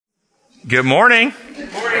Good morning.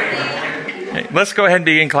 Good morning. Hey, let's go ahead and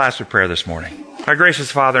begin class with prayer this morning. Our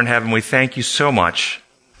gracious Father in heaven, we thank you so much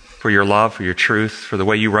for your love, for your truth, for the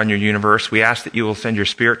way you run your universe. We ask that you will send your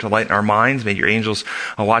Spirit to lighten our minds. May your angels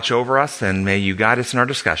watch over us, and may you guide us in our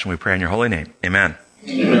discussion. We pray in your holy name. Amen.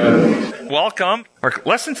 Amen. Welcome. Our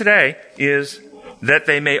lesson today is that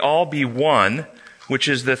they may all be one, which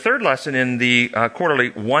is the third lesson in the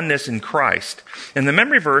quarterly Oneness in Christ. And the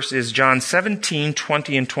memory verse is John 17,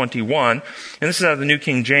 20 and 21. And this is out of the New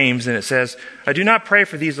King James, and it says, I do not pray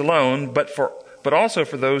for these alone, but also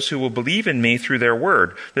for those who will believe in me through their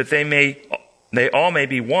word, that they all may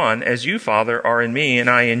be one, as you, Father, are in me and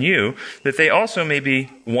I in you, that they also may be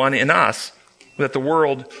one in us, that the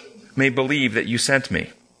world may believe that you sent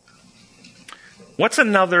me. What's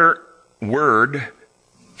another word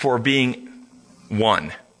for being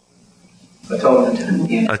one?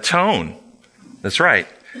 Atone. That's right.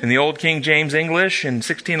 In the Old King James English in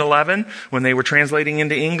 1611, when they were translating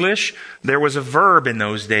into English, there was a verb in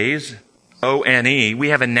those days, O-N-E. We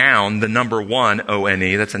have a noun, the number one,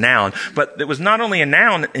 O-N-E. That's a noun. But it was not only a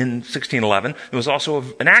noun in 1611, it was also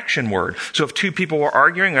an action word. So if two people were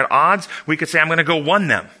arguing at odds, we could say, I'm going to go one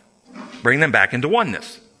them. Bring them back into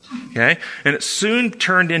oneness. Okay? And it soon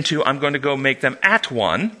turned into, I'm going to go make them at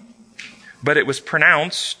one. But it was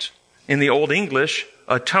pronounced in the Old English,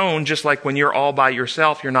 atone, just like when you're all by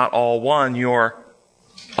yourself, you're not all one, you're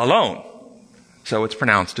alone. So it's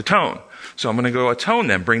pronounced atone. So I'm going to go atone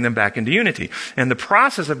them, bring them back into unity. And the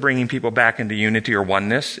process of bringing people back into unity or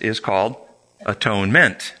oneness is called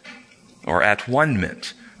atonement or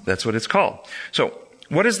at-one-ment. That's what it's called. So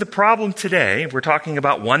what is the problem today? We're talking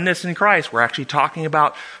about oneness in Christ. We're actually talking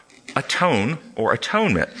about atone or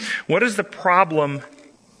atonement. What is the problem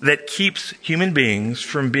that keeps human beings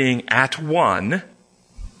from being at one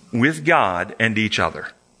with God and each other?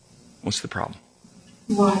 What's the problem?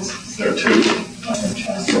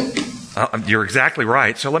 You're exactly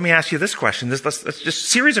right. So let me ask you this question. This just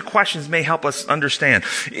series of questions may help us understand.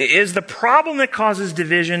 Is the problem that causes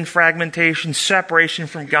division, fragmentation, separation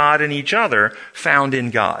from God and each other found in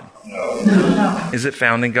God? No. Is it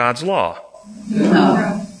found in God's law?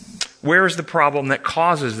 No. Where is the problem that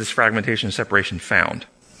causes this fragmentation and separation found?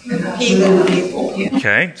 People.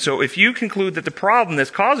 Okay, so if you conclude that the problem that's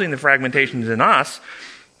causing the fragmentation is in us,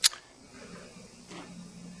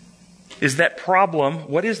 is that problem,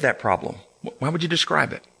 what is that problem? How would you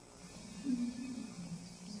describe it?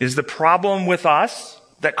 Is the problem with us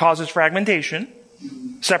that causes fragmentation,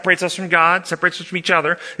 separates us from God, separates us from each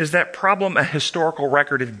other, is that problem a historical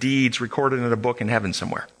record of deeds recorded in a book in heaven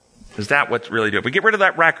somewhere? Is that what's really doing? If we get rid of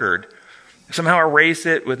that record, somehow erase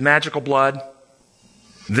it with magical blood,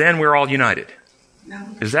 then we're all united. No.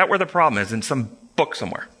 Is that where the problem is? In some book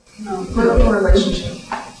somewhere? No. Broken relationship.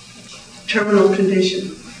 Terminal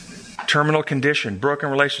condition. Terminal condition. Broken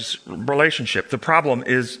relationship. The problem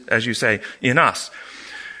is, as you say, in us.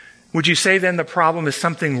 Would you say then the problem is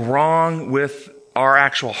something wrong with our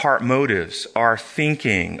actual heart motives, our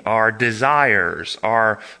thinking, our desires,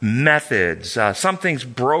 our methods? Something's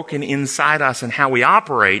broken inside us and how we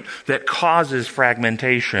operate that causes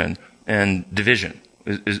fragmentation and division.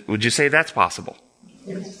 Would you say that's possible?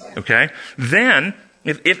 Yes. Okay. Then,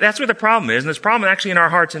 if that's what the problem is, and this problem is actually in our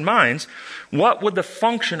hearts and minds, what would the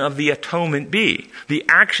function of the atonement be? The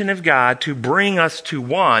action of God to bring us to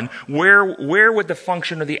one, where would the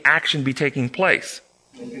function of the action be taking place?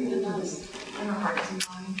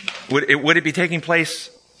 Would it be taking place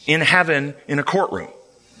in heaven, in a courtroom?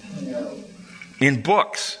 In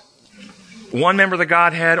books? One member of the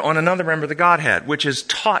Godhead on another member of the Godhead, which is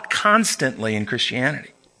taught constantly in Christianity?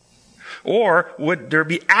 Or would there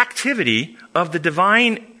be activity of the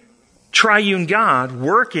divine triune God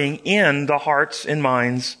working in the hearts and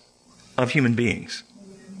minds of human beings?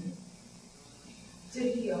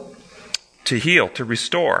 To heal, to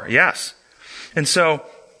restore, yes. And so,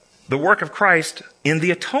 the work of Christ in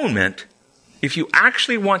the atonement, if you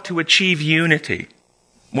actually want to achieve unity,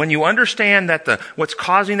 when you understand that what's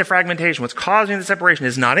causing the fragmentation, what's causing the separation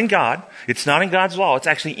is not in God, it's not in God's law, it's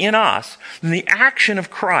actually in us, then the action of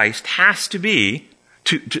Christ has to be,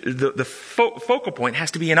 the focal point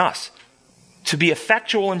has to be in us. To be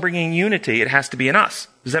effectual in bringing unity, it has to be in us.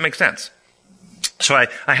 Does that make sense? So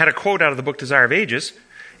I had a quote out of the book Desire of Ages,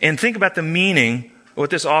 and think about the meaning, what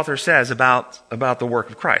this author says about the work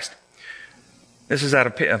of Christ. This is out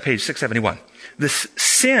of page 671. This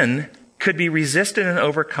sin could be resisted and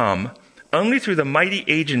overcome only through the mighty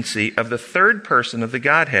agency of the third person of the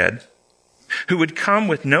Godhead, who would come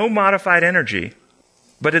with no modified energy,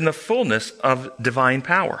 but in the fullness of divine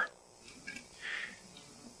power.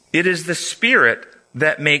 It is the Spirit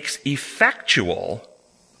that makes effectual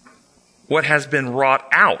what has been wrought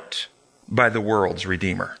out by the world's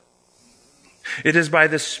Redeemer. It is by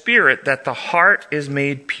the Spirit that the heart is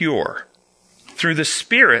made pure. Through the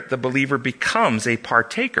Spirit, the believer becomes a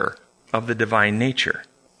partaker of the divine nature.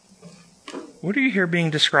 What do you hear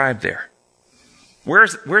being described there?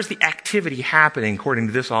 Where's the activity happening according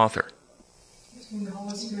to this author? Between the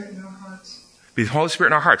Holy Spirit in our hearts. Be the Holy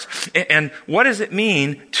Spirit in our hearts. And what does it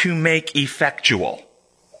mean to make effectual?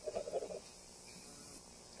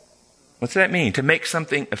 What's that mean? To make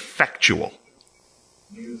something effectual.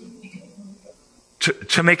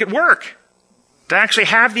 To make it work. To actually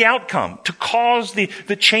have the outcome. To cause the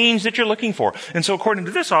change that you're looking for. And so according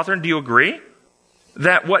to this author, do you agree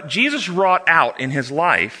that what Jesus wrought out in his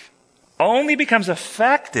life only becomes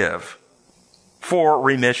effective for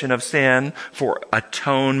remission of sin, for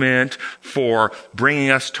atonement, for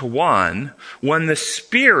bringing us to one, when the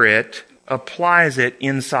Spirit applies it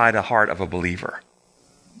inside the heart of a believer?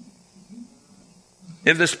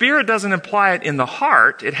 If the Spirit doesn't apply it in the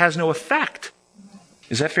heart, it has no effect.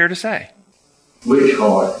 Is that fair to say? Which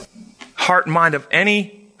heart? Heart and mind of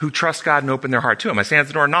any who trust God and open their heart to Him. I stand at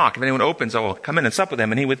the door and knock. If anyone opens, I will come in and sup with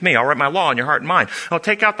them and He with me. I'll write my law in your heart and mind. I'll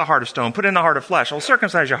take out the heart of stone, put in the heart of flesh. I'll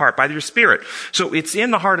circumcise your heart by your Spirit. So it's in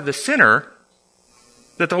the heart of the sinner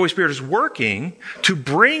that the Holy Spirit is working to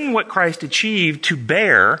bring what Christ achieved to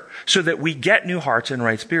bear so that we get new hearts and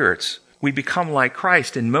right spirits. We become like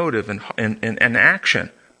Christ in motive and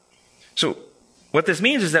action. So what this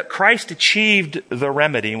means is that Christ achieved the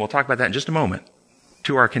remedy, and we'll talk about that in just a moment,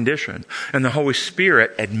 to our condition. And the Holy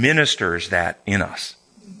Spirit administers that in us.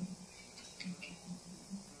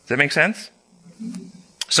 Does that make sense?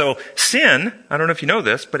 So sin, I don't know if you know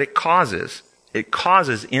this, but it causes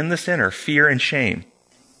in the sinner fear and shame.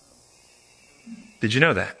 Did you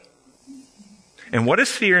know that? And what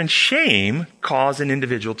does fear and shame cause an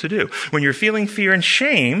individual to do? When you're feeling fear and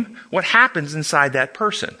shame, what happens inside that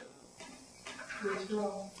person?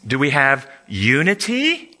 Do we have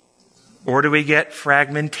unity? Or do we get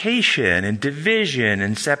fragmentation and division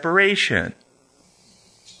and separation?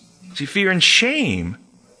 See, fear and shame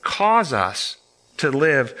cause us to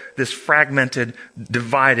live this fragmented,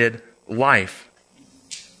 divided life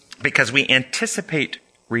because we anticipate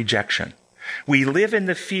rejection. We live in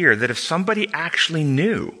the fear that if somebody actually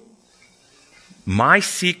knew my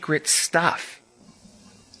secret stuff,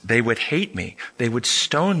 they would hate me. They would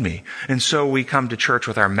stone me. And so we come to church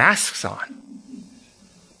with our masks on.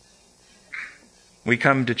 We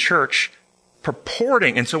come to church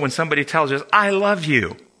purporting. And so when somebody tells us, I love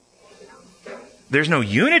you, there's no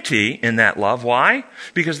unity in that love. Why?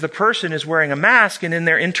 Because the person is wearing a mask, and in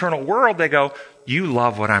their internal world they go, you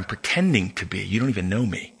love what I'm pretending to be. You don't even know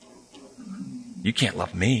me. You can't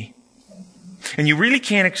love me. And you really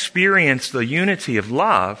can't experience the unity of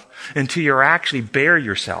love until you actually bare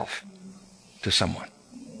yourself to someone.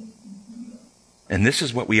 And this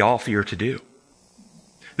is what we all fear to do.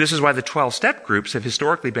 This is why the 12-step groups have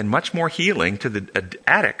historically been much more healing to the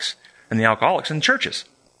addicts and the alcoholics than churches.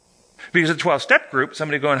 Because the 12-step group,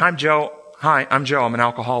 somebody going, Hi, I'm Joe, I'm an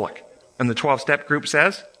alcoholic. And the 12-step group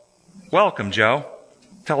says, welcome, Joe.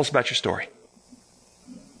 Tell us about your story.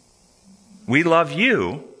 We love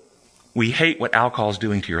you. We hate what alcohol is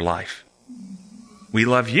doing to your life. We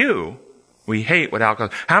love you. We hate what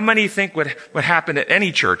alcohol. How many think would happen at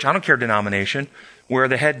any church, I don't care denomination, where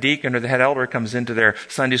the head deacon or the head elder comes into their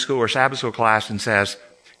Sunday school or Sabbath school class and says,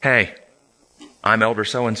 hey, I'm elder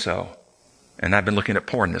so-and-so, and I've been looking at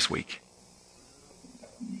porn this week.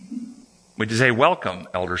 Would you say, welcome,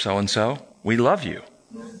 elder so-and-so, we love you?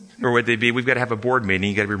 Or would they be, we've got to have a board meeting,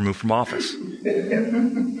 you've got to be removed from office?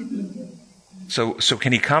 So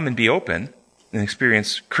can he come and be open and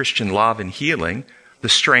experience Christian love and healing, the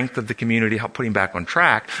strength of the community, help put him back on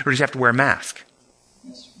track, or does he have to wear a mask?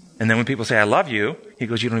 And then when people say, I love you, he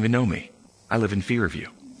goes, you don't even know me. I live in fear of you.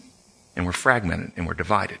 And we're fragmented and we're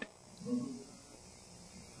divided.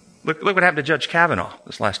 Look what happened to Judge Kavanaugh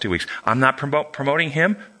this last 2 weeks. I'm not promoting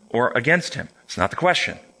him or against him. It's not the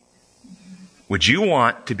question. Would you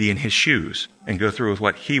want to be in his shoes and go through with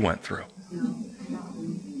what he went through?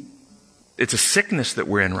 It's a sickness that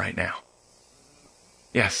we're in right now.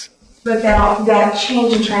 Yes? But that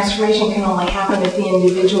change and transformation can only happen if the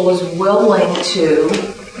individual is willing to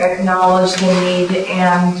acknowledge the need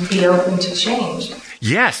and be open to change.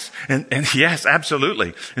 Yes, and yes,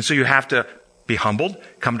 absolutely. And so you have to be humbled,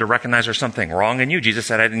 come to recognize there's something wrong in you. Jesus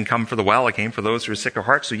said, I didn't come for the well, I came for those who are sick of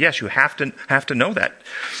heart. So yes, you have to know that.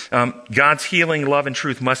 God's healing, love, and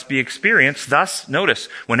truth must be experienced. Thus, notice,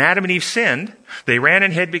 when Adam and Eve sinned, they ran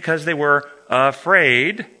and hid because they were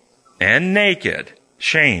afraid and naked,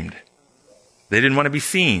 shamed. They didn't want to be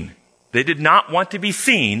seen. They did not want to be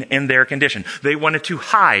seen in their condition. They wanted to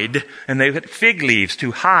hide, and they had fig leaves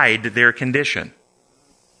to hide their condition.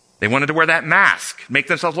 They wanted to wear that mask, make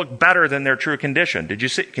themselves look better than their true condition.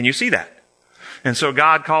 Can you see that? And so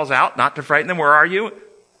God calls out not to frighten them. Where are you?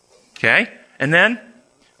 Okay. And then,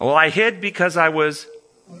 well, I hid because I was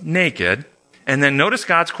naked. And then notice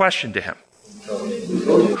God's question to him.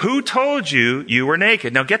 Who told you you were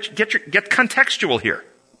naked? Now get contextual here.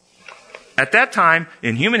 At that time,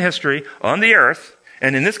 in human history, on the earth,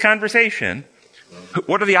 and in this conversation,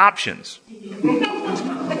 what are the options?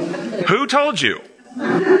 Who told you?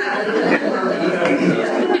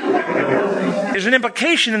 There's an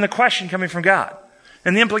implication in the question coming from God.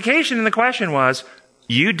 And the implication in the question was,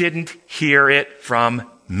 you didn't hear it from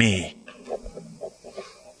me.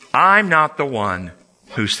 I'm not the one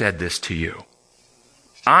who said this to you.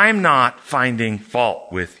 I'm not finding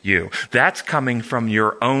fault with you. That's coming from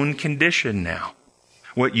your own condition now.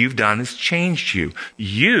 What you've done has changed you.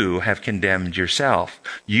 You have condemned yourself.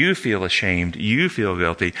 You feel ashamed. You feel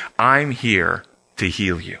guilty. I'm here to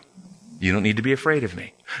heal you. You don't need to be afraid of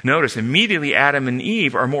me. Notice, immediately Adam and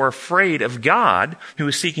Eve are more afraid of God, who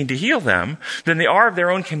is seeking to heal them, than they are of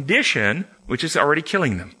their own condition, which is already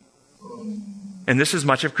killing them. And this is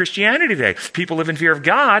much of Christianity today. People live in fear of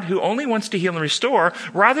God, who only wants to heal and restore,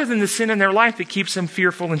 rather than the sin in their life that keeps them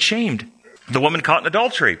fearful and shamed. The woman caught in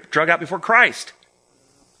adultery, drug out before Christ.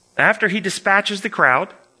 After he dispatches the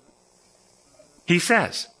crowd, he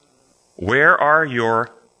says, where are your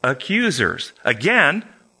accusers? Again,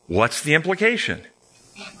 what's the implication?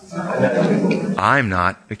 I'm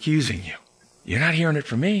not accusing you. You're not hearing it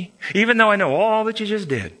from me, even though I know all that you just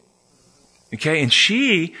did. Okay, and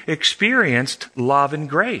she experienced love and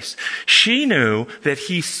grace. She knew that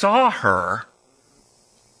he saw her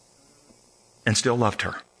and still loved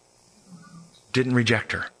her. Didn't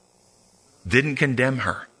reject her. Didn't condemn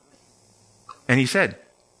her. And he said,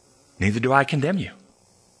 neither do I condemn you.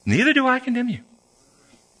 Neither do I condemn you.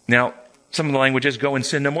 Now, some of the languages, go and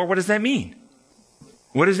sin no more. What does that mean?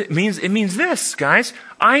 What does it mean? It means this, guys.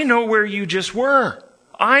 I know where you just were.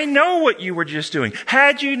 I know what you were just doing.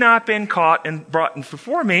 Had you not been caught and brought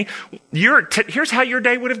before me, here's how your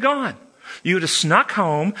day would have gone. You would have snuck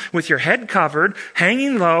home with your head covered,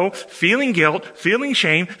 hanging low, feeling guilt, feeling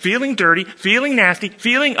shame, feeling dirty, feeling nasty,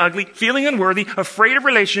 feeling ugly, feeling unworthy, afraid of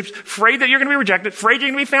relationships, afraid that you're going to be rejected, afraid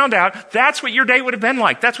you're going to be found out. That's what your day would have been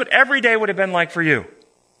like. That's what every day would have been like for you.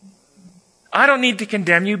 I don't need to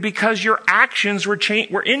condemn you because your actions were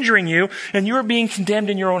injuring you and you were being condemned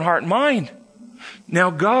in your own heart and mind. Now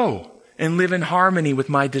go and live in harmony with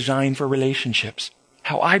my design for relationships.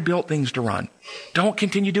 How I built things to run. Don't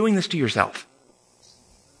continue doing this to yourself.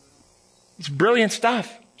 It's brilliant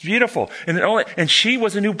stuff. It's beautiful. And she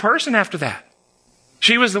was a new person after that.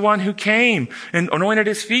 She was the one who came and anointed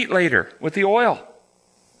his feet later with the oil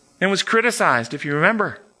and was criticized, if you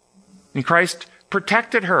remember. And Christ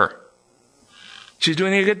protected her. She's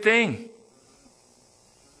doing a good thing.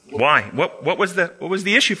 Why? What was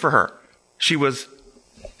the issue for her? She was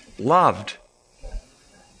loved.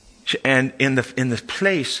 And in the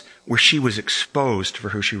place where she was exposed for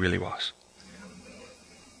who she really was.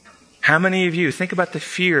 How many of you think about the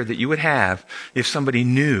fear that you would have if somebody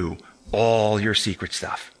knew all your secret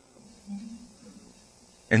stuff?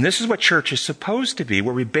 And this is what church is supposed to be,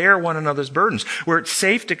 where we bear one another's burdens, where it's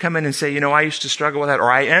safe to come in and say, I used to struggle with that,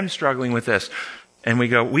 or I am struggling with this. And we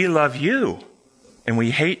go, we love you, and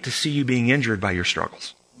we hate to see you being injured by your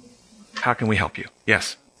struggles. How can we help you?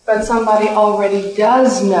 Yes? But somebody already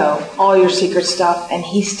does know all your secret stuff, and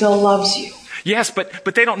he still loves you. Yes, but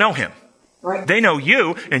they don't know him. Right. They know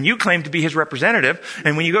you, and you claim to be his representative.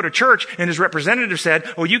 And when you go to church, and his representative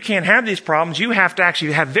said, you can't have these problems. You have to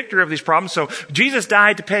actually have victory over these problems. So Jesus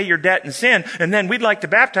died to pay your debt and sin, and then we'd like to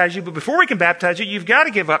baptize you. But before we can baptize you, you've got to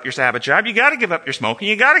give up your Sabbath job. You got to give up your smoking.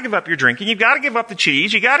 You got to give up your drinking. You got to give up the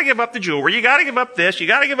cheese. You got to give up the jewelry. You got to give up this. You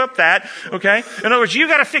got to give up that. Okay? In other words, you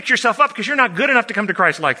got to fix yourself up because you're not good enough to come to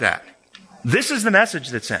Christ like that. This is the message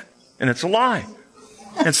that's sent, and it's a lie.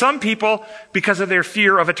 And some people, because of their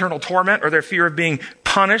fear of eternal torment or their fear of being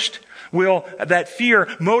punished, will that fear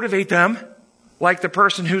motivate them, like the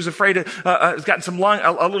person who's afraid has gotten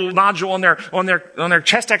a little nodule on their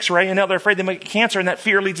chest X-ray, and now they're afraid they might get cancer, and that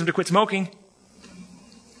fear leads them to quit smoking.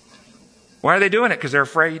 Why are they doing it? Because they're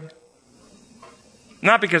afraid.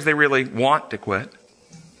 Not because they really want to quit.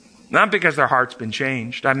 Not because their heart's been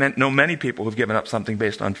changed. I know many people who've given up something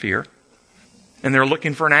based on fear. And they're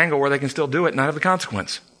looking for an angle where they can still do it and not have the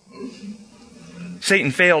consequence. Satan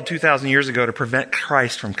failed 2,000 years ago to prevent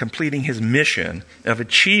Christ from completing his mission of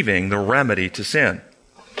achieving the remedy to sin.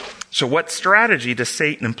 So what strategy does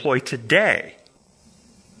Satan employ today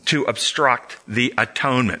to obstruct the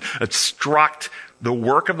atonement, obstruct the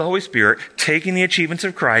work of the Holy Spirit, taking the achievements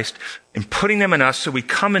of Christ and putting them in us so we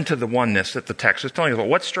come into the oneness that the text is telling us about.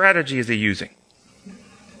 What strategy is he using?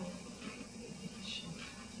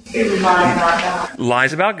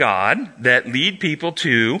 Lies about God that lead people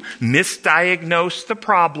to misdiagnose the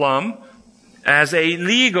problem as a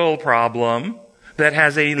legal problem that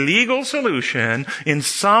has a legal solution in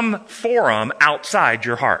some forum outside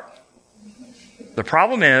your heart. The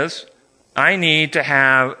problem is, I need to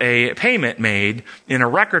have a payment made in a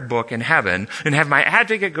record book in heaven and have my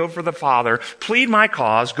advocate go for the Father, plead my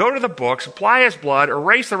cause, go to the books, apply his blood,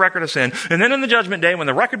 erase the record of sin, and then on the judgment day when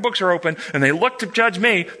the record books are open and they look to judge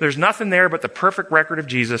me, there's nothing there but the perfect record of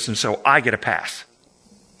Jesus, and so I get a pass.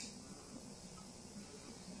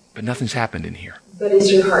 But nothing's happened in here. But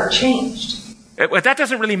is your heart changed? That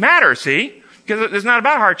doesn't really matter, see? Because it's not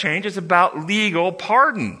about heart change, it's about legal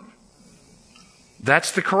pardon.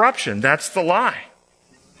 That's the corruption. That's the lie.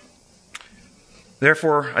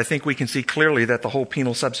 Therefore, I think we can see clearly that the whole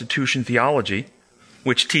penal substitution theology,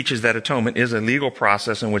 which teaches that atonement is a legal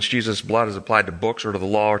process in which Jesus' blood is applied to books or to the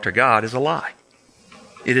law or to God, is a lie.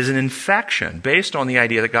 It is an infection based on the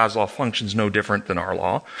idea that God's law functions no different than our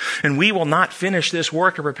law. And we will not finish this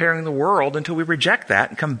work of preparing the world until we reject that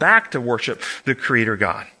and come back to worship the Creator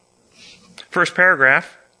God. First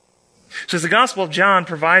paragraph says the Gospel of John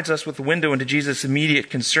provides us with a window into Jesus' immediate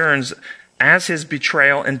concerns as his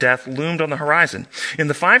betrayal and death loomed on the horizon. In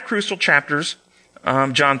the 5 crucial chapters,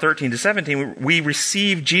 John 13 to 17, we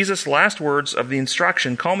receive Jesus' last words of the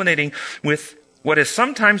instruction, culminating with what has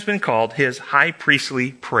sometimes been called his high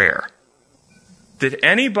priestly prayer. Did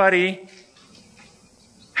anybody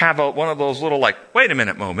have one of those little wait a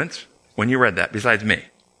minute moments when you read that besides me?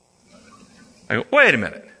 I go, wait a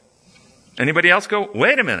minute. Anybody else go,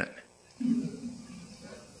 wait a minute?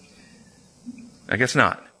 I guess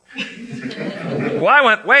not. Well, I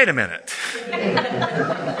went, wait a minute.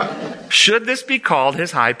 Should this be called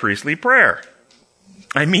his high priestly prayer?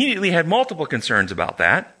 I immediately had multiple concerns about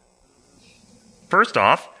that. First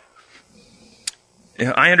off,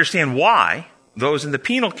 I understand why those in the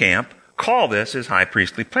penal camp call this his high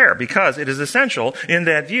priestly prayer, because it is essential in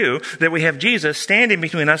that view that we have Jesus standing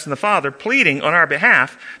between us and the Father, pleading on our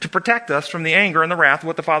behalf to protect us from the anger and the wrath of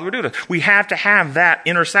what the Father would do to us. We have to have that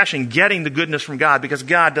intercession getting the goodness from God, because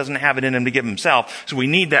God doesn't have it in him to give himself, so we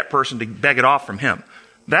need that person to beg it off from him.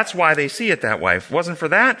 That's why they see it that way. If it wasn't for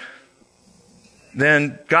that,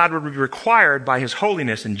 then God would be required by his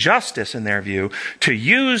holiness and justice in their view to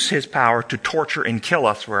use his power to torture and kill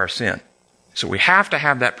us for our sin. So we have to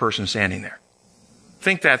have that person standing there.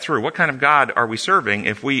 Think that through. What kind of God are we serving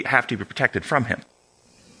if we have to be protected from him?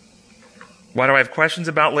 Why do I have questions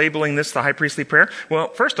about labeling this the high priestly prayer? Well,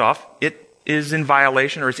 first off, it is in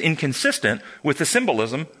violation or it's inconsistent with the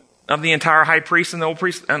symbolism of the entire high priest and the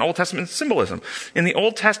Old Testament symbolism. In the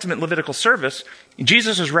Old Testament Levitical service,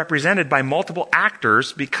 Jesus is represented by multiple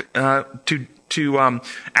actors to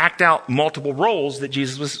act out multiple roles that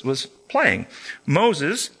Jesus was playing.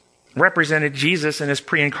 Moses represented Jesus in his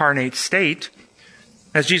pre-incarnate state.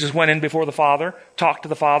 As Jesus went in before the Father, talked to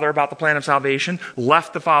the Father about the plan of salvation,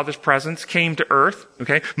 left the Father's presence, came to earth.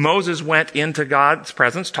 Okay, Moses went into God's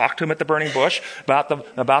presence, talked to him at the burning bush about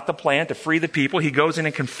the plan to free the people. He goes in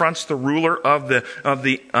and confronts the ruler of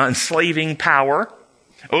the enslaving power,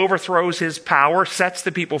 overthrows his power, sets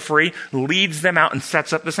the people free, leads them out, and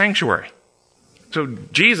sets up the sanctuary. So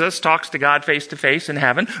Jesus talks to God face to face in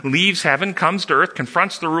heaven, leaves heaven, comes to earth,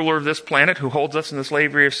 confronts the ruler of this planet who holds us in the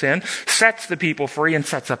slavery of sin, sets the people free, and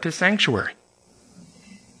sets up his sanctuary.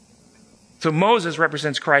 So Moses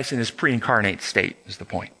represents Christ in his pre-incarnate state, is the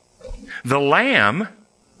point. The Lamb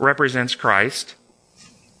represents Christ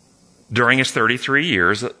during his 33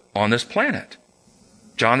 years on this planet.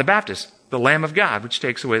 John the Baptist, the Lamb of God, which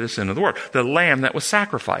takes away the sin of the world. The Lamb that was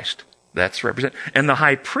sacrificed. That's represent. And the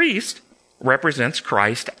high priest represents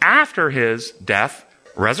Christ after his death,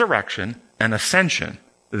 resurrection, and ascension.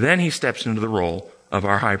 Then he steps into the role of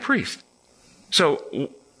our high priest. So,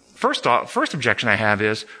 first objection I have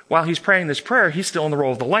is, while he's praying this prayer, he's still in the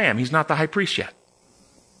role of the Lamb. He's not the high priest yet.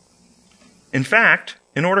 In fact,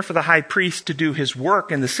 in order for the high priest to do his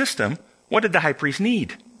work in the system, what did the high priest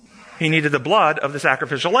need? He needed the blood of the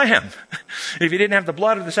sacrificial lamb. If he didn't have the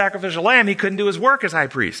blood of the sacrificial lamb, he couldn't do his work as high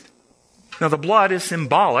priest. Now, the blood is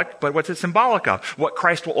symbolic, but what's it symbolic of? What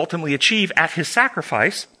Christ will ultimately achieve at his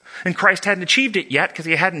sacrifice. And Christ hadn't achieved it yet because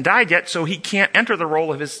he hadn't died yet, so he can't enter the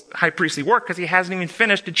role of his high priestly work because he hasn't even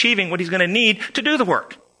finished achieving what he's going to need to do the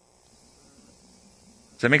work.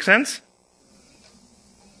 Does that make sense?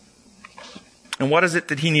 And what is it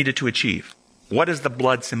that he needed to achieve? What is the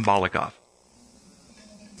blood symbolic of?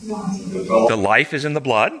 The life is in the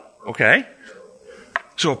blood. Okay.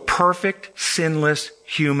 So a perfect, sinless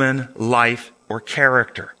human life or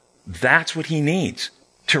character. That's what he needs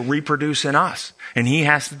to reproduce in us. And he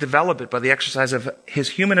has to develop it by the exercise of his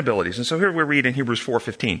human abilities. And so here we read in Hebrews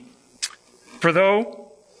 4:15.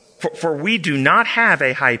 For we do not have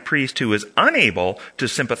a high priest who is unable to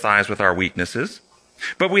sympathize with our weaknesses,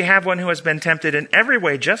 but we have one who has been tempted in every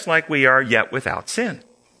way just like we are, yet without sin.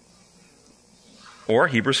 Or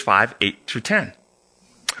Hebrews 5:8-10.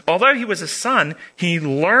 Although he was a son, he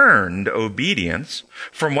learned obedience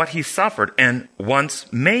from what he suffered, and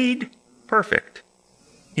once made perfect,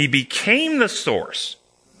 he became the source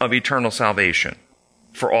of eternal salvation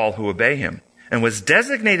for all who obey him, and was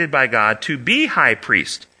designated by God to be high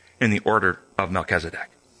priest in the order of Melchizedek.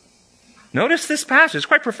 Notice this passage is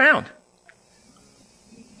quite profound.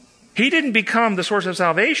 He didn't become the source of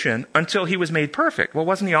salvation until he was made perfect. Well,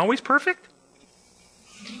 wasn't he always perfect?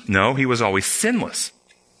 No, he was always sinless.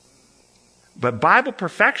 But Bible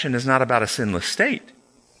perfection is not about a sinless state.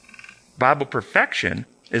 Bible perfection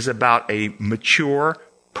is about a mature,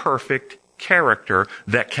 perfect character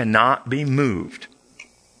that cannot be moved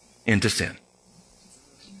into sin.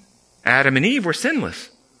 Adam and Eve were sinless,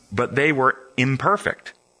 but they were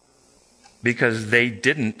imperfect because they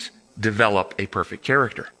didn't develop a perfect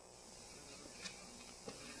character.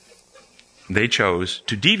 They chose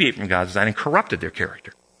to deviate from God's design and corrupted their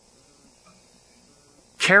character.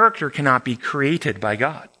 Character cannot be created by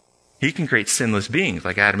God. He can create sinless beings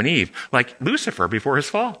like Adam and Eve, like Lucifer before his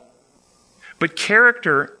fall. But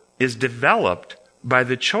character is developed by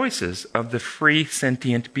the choices of the free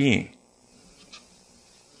sentient being.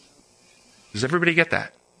 Does everybody get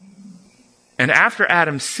that? And after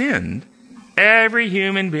Adam sinned, every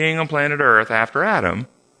human being on planet Earth after Adam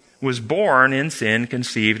was born in sin,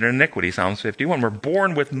 conceived in iniquity. Psalms 51. We're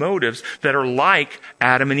born with motives that are like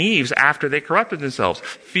Adam and Eve's after they corrupted themselves.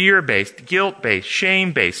 Fear-based, guilt-based,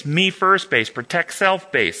 shame-based, me-first-based,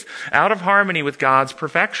 protect-self-based, out of harmony with God's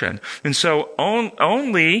perfection. And so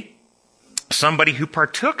only somebody who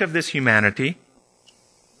partook of this humanity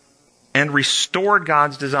and restored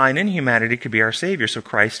God's design in humanity could be our Savior. So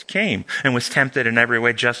Christ came and was tempted in every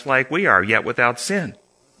way just like we are, yet without sin.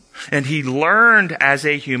 And he learned as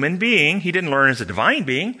a human being. He didn't learn as a divine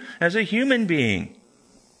being. As a human being,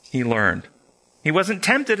 he learned. He wasn't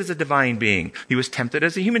tempted as a divine being. He was tempted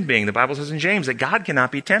as a human being. The Bible says in James that God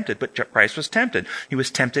cannot be tempted, but Christ was tempted. He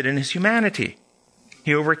was tempted in his humanity.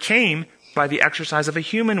 He overcame by the exercise of a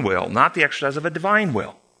human will, not the exercise of a divine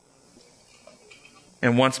will.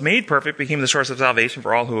 And once made perfect, became the source of salvation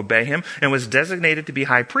for all who obey him, and was designated to be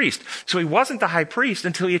high priest. So he wasn't the high priest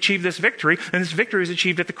until he achieved this victory, and this victory was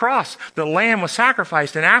achieved at the cross. The lamb was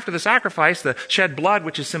sacrificed, and after the sacrifice, the shed blood,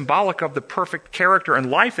 which is symbolic of the perfect character and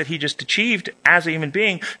life that he just achieved as a human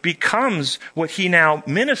being, becomes what he now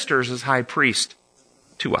ministers as high priest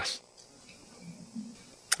to us.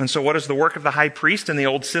 And so what is the work of the high priest in the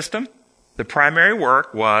old system? The primary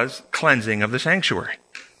work was cleansing of the sanctuary.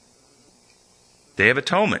 Day of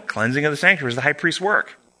Atonement, cleansing of the sanctuary is the high priest's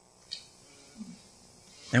work.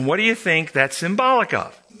 And what do you think that's symbolic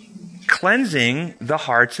of? Cleansing the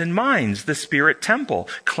hearts and minds, the spirit temple,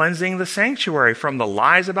 cleansing the sanctuary from the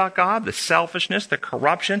lies about God, the selfishness, the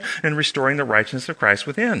corruption, and restoring the righteousness of Christ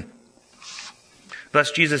within.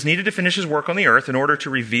 Thus, Jesus needed to finish his work on the earth in order to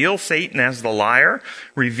reveal Satan as the liar,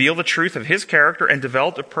 reveal the truth of his character, and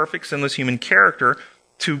develop a perfect, sinless human character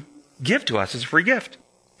to give to us as a free gift.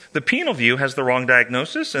 The penal view has the wrong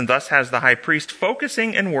diagnosis and thus has the high priest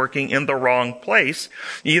focusing and working in the wrong place,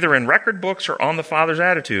 either in record books or on the Father's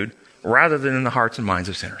attitude, rather than in the hearts and minds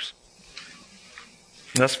of sinners.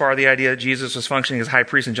 Thus far, the idea that Jesus was functioning as high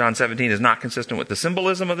priest in John 17 is not consistent with the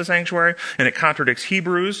symbolism of the sanctuary, and it contradicts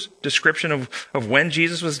Hebrews' description of when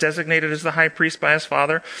Jesus was designated as the high priest by his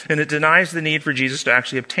Father, and it denies the need for Jesus to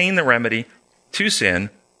actually obtain the remedy to sin,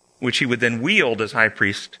 which he would then wield as high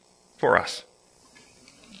priest for us.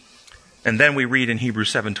 And then we read in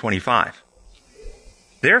Hebrews 7:25.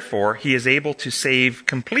 Therefore, he is able to save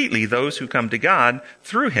completely those who come to God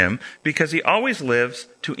through him, because he always lives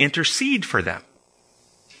to intercede for them.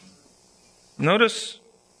 Notice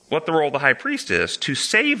what the role of the high priest is, to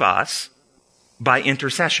save us by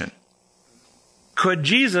intercession. Could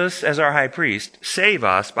Jesus, as our high priest, save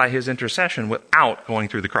us by his intercession without going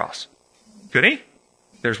through the cross? Could he?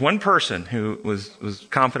 There's one person who was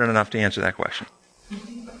confident enough to answer that question.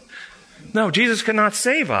 No, Jesus could not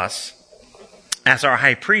save us as our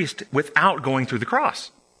high priest without going through the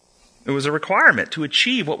cross. It was a requirement to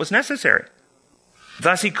achieve what was necessary.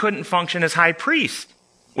 Thus, he couldn't function as high priest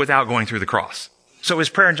without going through the cross. So his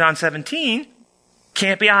prayer in John 17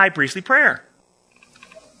 can't be a high priestly prayer.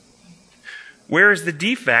 Where is the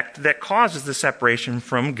defect that causes the separation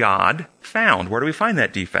from God found? Where do we find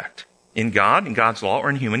that defect? In God, in God's law, or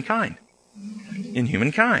in humankind? In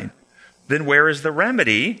humankind. Then where is the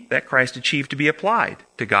remedy that Christ achieved to be applied?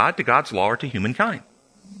 To God, to God's law, or to humankind?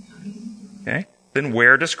 Okay. Then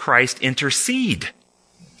where does Christ intercede?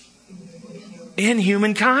 In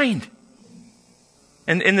humankind.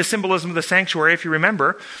 And in the symbolism of the sanctuary, if you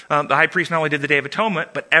remember, the high priest not only did the Day of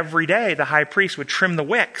Atonement, but every day the high priest would trim the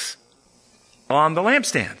wicks on the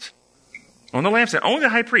lampstands. On the lampstand. Only the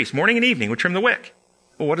high priest, morning and evening, would trim the wick.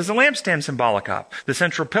 Well, what is the lampstand symbolic of? The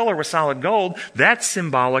central pillar was solid gold. That's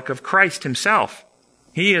symbolic of Christ himself.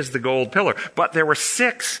 He is the gold pillar. But there were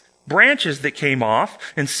 6 branches that came off,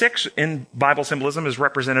 and 6 in Bible symbolism is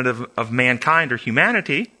representative of mankind or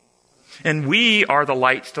humanity. And we are the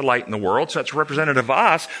lights to lighten the world, so that's representative of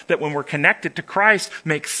us, that when we're connected to Christ,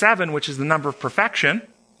 makes 7, which is the number of perfection.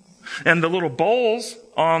 And the little bowls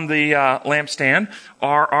on the lampstand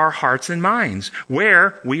are our hearts and minds,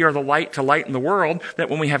 where we are the light to lighten the world,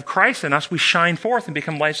 that when we have Christ in us, we shine forth and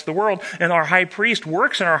become lights to the world. And our high priest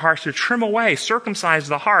works in our hearts to trim away, circumcise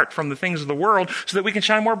the heart from the things of the world, so that we can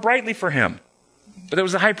shine more brightly for him. But it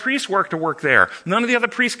was the high priest's work to work there. None of the other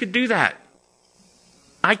priests could do that.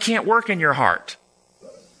 I can't work in your heart.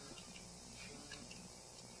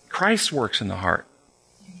 Christ works in the heart.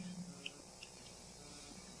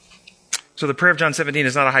 So the prayer of John 17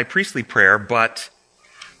 is not a high priestly prayer, but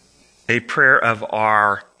a prayer of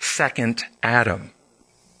our second Adam,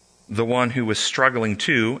 the one who was struggling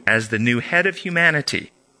to, as the new head of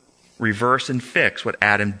humanity, reverse and fix what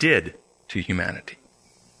Adam did to humanity.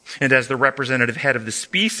 And as the representative head of the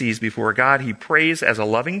species before God, he prays as a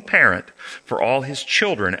loving parent for all his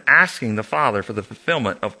children, asking the Father for the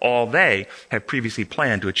fulfillment of all they have previously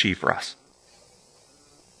planned to achieve for us.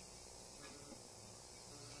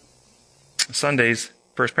 Sunday's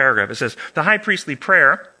first paragraph, it says, the high priestly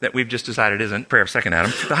prayer, that we've just decided isn't prayer of second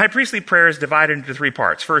Adam, the high priestly prayer is divided into 3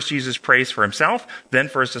 parts. First, Jesus prays for himself, then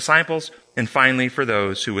for his disciples, and finally for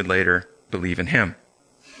those who would later believe in him.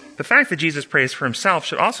 The fact that Jesus prays for himself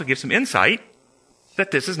should also give some insight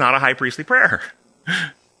that this is not a high priestly prayer.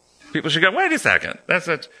 People should go, wait a second,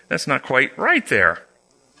 that's not quite right there.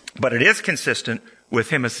 But it is consistent with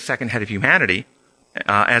him as the second head of humanity,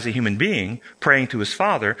 as a human being, praying to his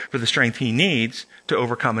Father for the strength he needs to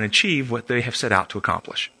overcome and achieve what they have set out to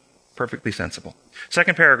accomplish. Perfectly sensible.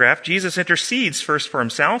 Second paragraph, Jesus intercedes first for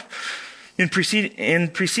himself. In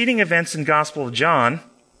preceding events in Gospel of John,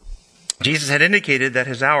 Jesus had indicated that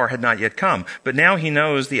his hour had not yet come, but now he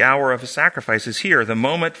knows the hour of his sacrifice is here. The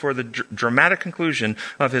moment for the dramatic conclusion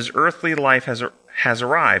of his earthly life has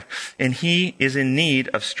arrived, and he is in need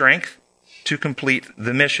of strength to complete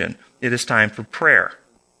the mission. It is time for prayer.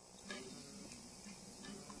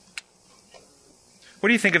 What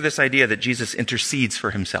do you think of this idea that Jesus intercedes for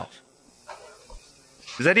himself?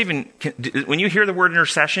 Does that even, when you hear the word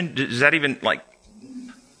intercession, does that even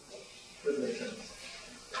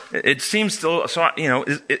it seems still,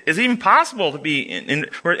 is it even possible to be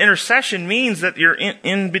where intercession means that you're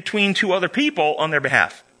in between 2 other people on their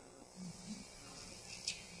behalf?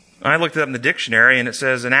 I looked it up in the dictionary, and it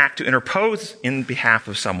says an act to interpose in behalf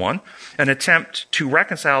of someone, an attempt to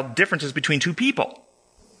reconcile differences between 2 people.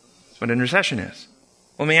 That's what intercession is.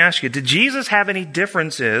 Let me ask you, did Jesus have any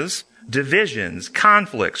differences, divisions,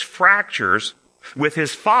 conflicts, fractures with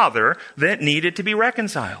his Father that needed to be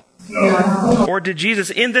reconciled? No. Or did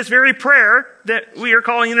Jesus, in this very prayer that we are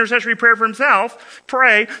calling intercessory prayer for himself,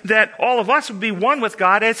 pray that all of us would be one with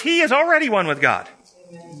God as he is already one with God?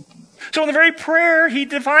 Amen. So in the very prayer, he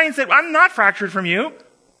defines that I'm not fractured from you.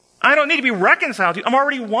 I don't need to be reconciled to you. I'm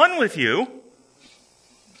already one with you.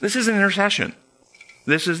 This is an intercession.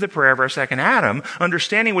 This is the prayer of our second Adam,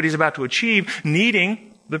 understanding what he's about to achieve,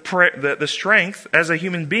 needing the strength as a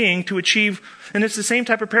human being to achieve. And it's the same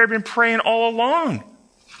type of prayer he'd been praying all along.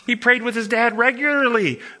 He prayed with his dad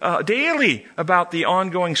regularly, daily, about the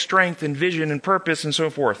ongoing strength and vision and purpose and so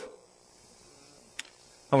forth.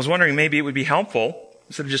 I was wondering maybe it would be helpful,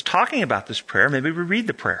 instead of just talking about this prayer, maybe we read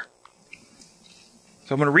the prayer.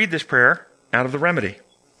 So I'm going to read this prayer out of the remedy.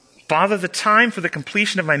 Father, the time for the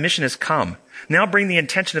completion of my mission has come. Now bring the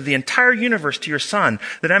intention of the entire universe to your Son,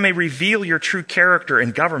 that I may reveal your true character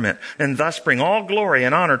and government, and thus bring all glory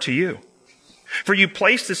and honor to you. For you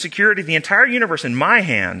placed the security of the entire universe in my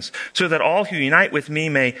hands, so that all who unite with me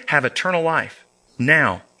may have eternal life.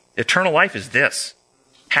 Now, eternal life is this: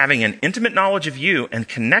 having an intimate knowledge of you and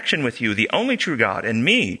connection with you, the only true God, and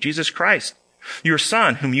me, Jesus Christ, your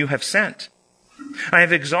Son, whom you have sent. I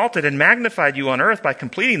have exalted and magnified you on earth by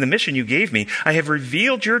completing the mission you gave me. I have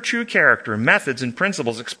revealed your true character, methods, and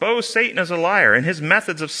principles, exposed Satan as a liar and his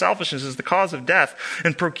methods of selfishness as the cause of death,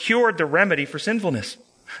 and procured the remedy for sinfulness.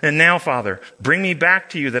 And now, Father, bring me back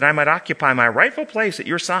to you that I might occupy my rightful place at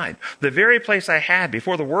your side, the very place I had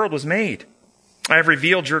before the world was made. I have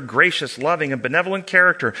revealed your gracious, loving, and benevolent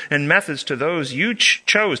character and methods to those you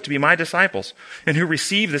chose to be my disciples and who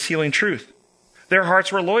receive this healing truth. Their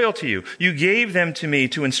hearts were loyal to you. You gave them to me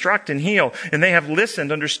to instruct and heal, and they have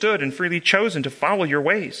listened, understood, and freely chosen to follow your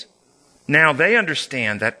ways. Now they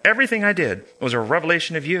understand that everything I did was a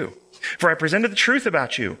revelation of you. For I presented the truth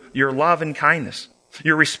about you, your love and kindness,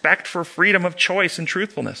 your respect for freedom of choice and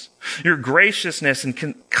truthfulness, your graciousness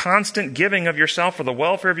and constant giving of yourself for the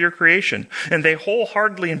welfare of your creation, and they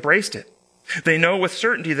wholeheartedly embraced it. They know with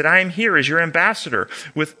certainty that I am here as your ambassador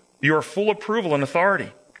with your full approval and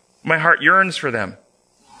authority. My heart yearns for them,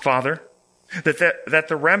 Father, that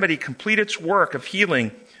the remedy complete its work of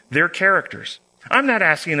healing their characters. I'm not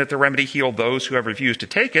asking that the remedy heal those who have refused to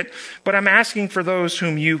take it, but I'm asking for those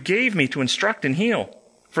whom you gave me to instruct and heal,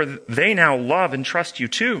 for they now love and trust you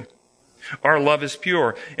too. Our love is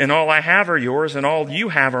pure, and all I have are yours, and all you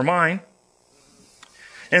have are mine.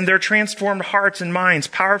 And their transformed hearts and minds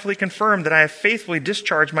powerfully confirm that I have faithfully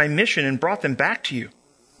discharged my mission and brought them back to you.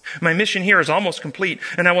 My mission here is almost complete,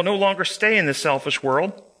 and I will no longer stay in this selfish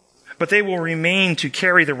world, but they will remain to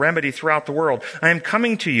carry the remedy throughout the world. I am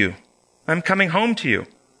coming to you. I'm coming home to you.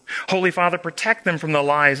 Holy Father, protect them from the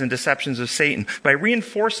lies and deceptions of Satan by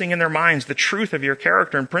reinforcing in their minds the truth of your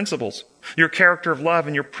character and principles, your character of love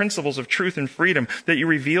and your principles of truth and freedom that you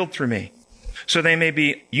revealed through me, so they may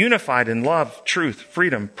be unified in love, truth,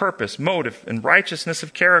 freedom, purpose, motive, and righteousness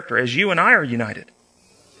of character as you and I are united.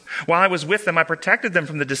 While I was with them, I protected them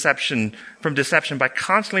from deception by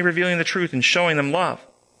constantly revealing the truth and showing them love.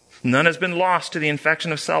 None has been lost to the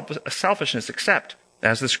infection of selfishness except,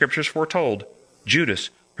 as the scriptures foretold, Judas,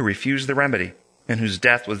 who refused the remedy and whose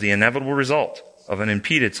death was the inevitable result of an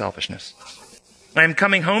impeded selfishness. I am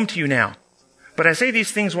coming home to you now, but I say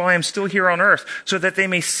these things while I am still here on earth so that they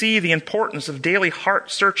may see the importance of daily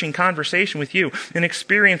heart-searching conversation with you and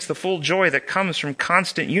experience the full joy that comes from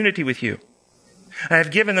constant unity with you. I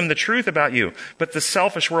have given them the truth about you, but the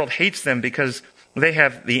selfish world hates them because they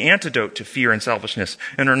have the antidote to fear and selfishness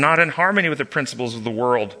and are not in harmony with the principles of the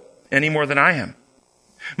world any more than I am.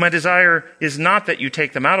 My desire is not that you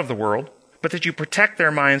take them out of the world, but that you protect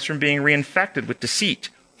their minds from being reinfected with deceit,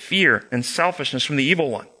 fear, and selfishness from the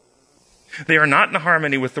evil one. They are not in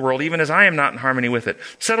harmony with the world, even as I am not in harmony with it.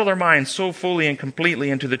 Settle their minds so fully and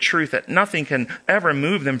completely into the truth that nothing can ever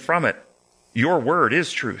move them from it. Your word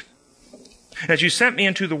is truth. As you sent me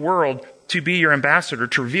into the world to be your ambassador,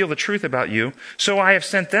 to reveal the truth about you, so I have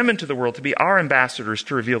sent them into the world to be our ambassadors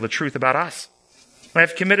to reveal the truth about us. I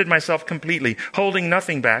have committed myself completely, holding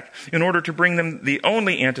nothing back, in order to bring them the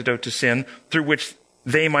only antidote to sin through which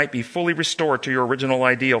they might be fully restored to your original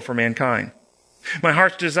ideal for mankind. My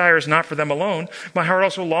heart's desire is not for them alone. My heart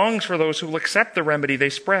also longs for those who will accept the remedy they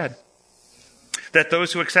spread. That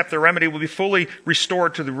those who accept the remedy will be fully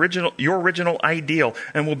restored to your original ideal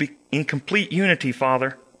and will be in complete unity,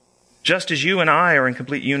 Father, just as you and I are in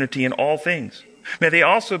complete unity in all things. May they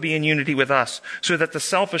also be in unity with us, so that the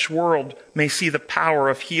selfish world may see the power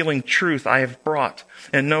of healing truth I have brought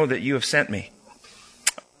and know that you have sent me.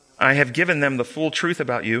 I have given them the full truth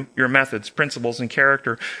about you, your methods, principles, and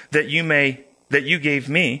character that you gave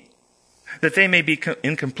me, that they may be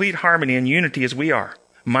in complete harmony and unity as we are.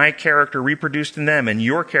 My character reproduced in them and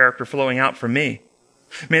your character flowing out from me.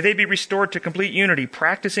 May they be restored to complete unity,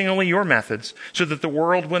 practicing only your methods, so that the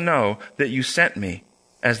world will know that you sent me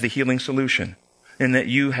as the healing solution, and that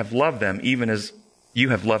you have loved them even as you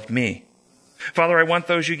have loved me. Father, I want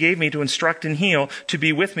those you gave me to instruct and heal to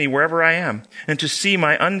be with me wherever I am, and to see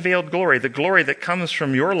my unveiled glory, the glory that comes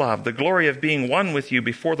from your love, the glory of being one with you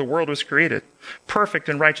before the world was created. Perfect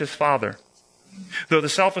and righteous Father, though the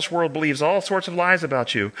selfish world believes all sorts of lies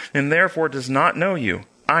about you, and therefore does not know you,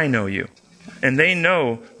 I know you, and they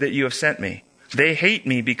know that you have sent me. They hate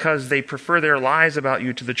me because they prefer their lies about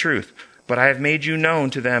you to the truth. But I have made you known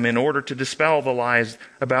to them in order to dispel the lies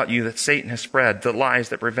about you that Satan has spread, the lies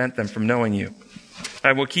that prevent them from knowing you.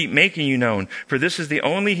 I will keep making you known, for this is the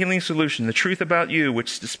only healing solution, the truth about you,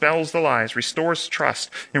 which dispels the lies, restores trust,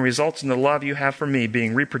 and results in the love you have for me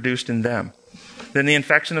being reproduced in them. Then the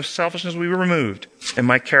infection of selfishness will be removed, and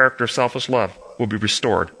my character of selfish love will be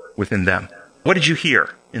restored within them. What did you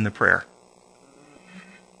hear in the prayer?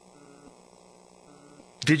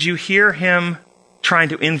 Did you hear him trying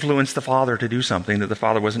to influence the Father to do something that the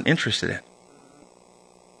Father wasn't interested in?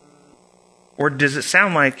 Or does it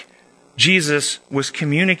sound like Jesus was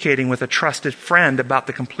communicating with a trusted friend about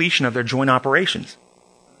the completion of their joint operations.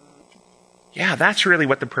 Yeah, that's really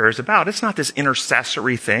what the prayer is about. It's not this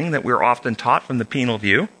intercessory thing that we're often taught from the penal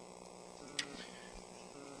view.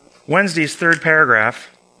 Wednesday's third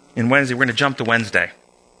paragraph, in Wednesday, we're going to jump to Wednesday.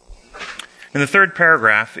 In the third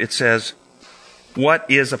paragraph, it says, what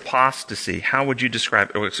is apostasy? How would you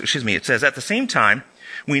describe it? It says, at the same time,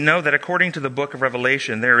 we know that according to the book of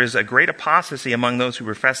Revelation, there is a great apostasy among those who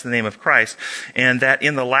profess the name of Christ, and that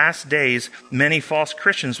in the last days, many false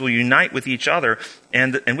Christians will unite with each other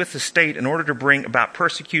and with the state in order to bring about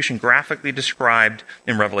persecution graphically described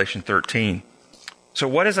in Revelation 13. So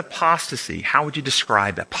what is apostasy? How would you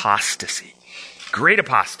describe apostasy? Great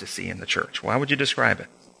apostasy in the church. How would you describe it?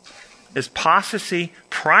 Is apostasy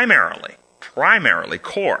primarily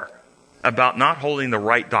core about not holding the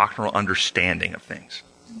right doctrinal understanding of things?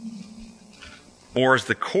 Or is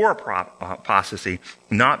the core apostasy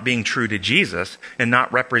not being true to Jesus and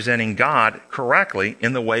not representing God correctly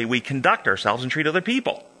in the way we conduct ourselves and treat other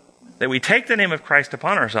people? That we take the name of Christ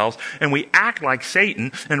upon ourselves and we act like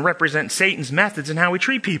Satan and represent Satan's methods in how we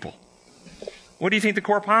treat people. What do you think the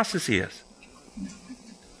core apostasy is?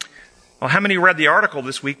 Well, how many read the article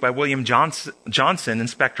this week by William Johnson in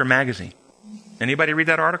Spectrum magazine? Anybody read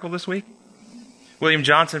that article this week? William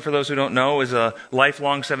Johnson, for those who don't know, is a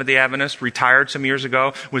lifelong Seventh-day Adventist, retired some years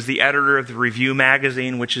ago, was the editor of the Review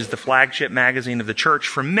magazine, which is the flagship magazine of the church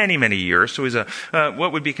for many, many years. So he's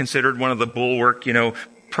what would be considered one of the bulwark,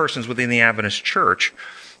 persons within the Adventist church.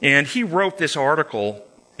 And he wrote this article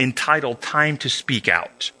entitled Time to Speak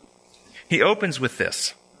Out. He opens with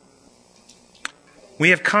this.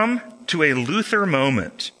 We have come to a Luther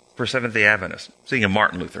moment for Seventh-day Adventists. Speaking of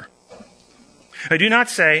Martin Luther. I do not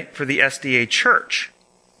say for the SDA church.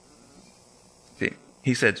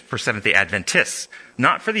 He said for Seventh-day Adventists,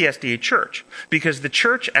 not for the SDA church, because the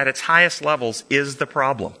church at its highest levels is the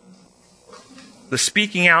problem. The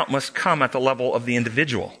speaking out must come at the level of the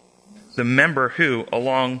individual, the member who,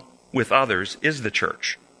 along with others, is the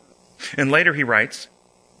church. And later he writes,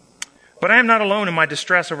 but I am not alone in my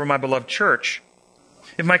distress over my beloved church.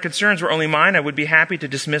 If my concerns were only mine, I would be happy to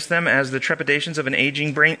dismiss them as the trepidations of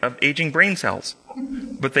aging brain cells.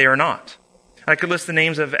 But they are not. I could list the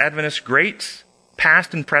names of Adventist greats,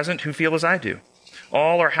 past and present, who feel as I do.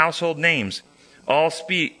 All are household names. All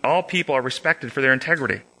people are respected for their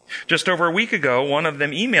integrity. Just over a week ago, one of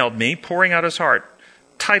them emailed me, pouring out his heart,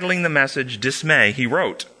 titling the message Dismay. He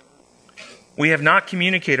wrote, we have not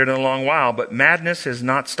communicated in a long while, but madness has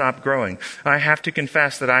not stopped growing. I have to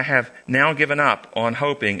confess that I have now given up on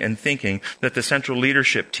hoping and thinking that the central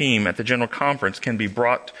leadership team at the General Conference can be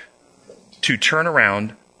brought to turn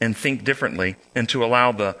around and think differently and to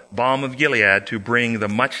allow the balm of Gilead to bring the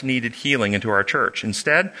much-needed healing into our church.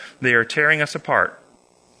 Instead, they are tearing us apart.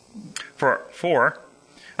 For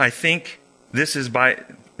I think this is by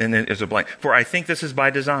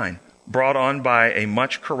design, brought on by a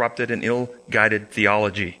much corrupted and ill-guided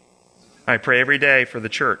theology. I pray every day for the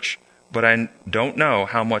church, but I don't know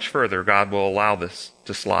how much further God will allow this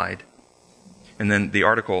to slide. And then the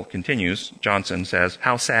article continues. Johnson says,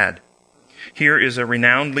 how sad. Here is a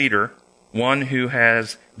renowned leader, one who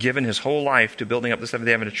has given his whole life to building up the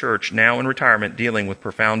Seventh-day Adventist Church, now in retirement, dealing with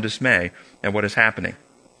profound dismay at what is happening.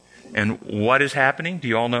 And what is happening? Do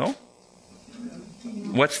you all know?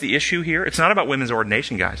 What's the issue here? It's not about women's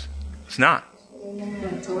ordination, guys. It's not.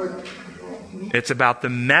 It's about the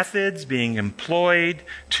methods being employed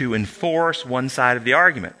to enforce one side of the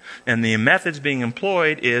argument. And the methods being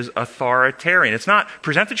employed is authoritarian. It's not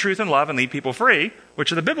present the truth in love and lead people free,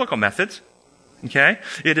 which are the biblical methods. Okay?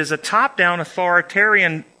 It is a top-down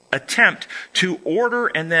authoritarian attempt to order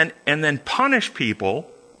and then punish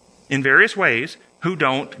people in various ways who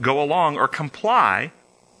don't go along or comply.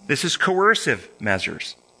 This is coercive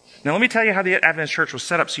measures. Now, let me tell you how the Adventist Church was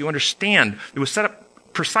set up so you understand. It was set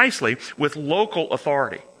up precisely with local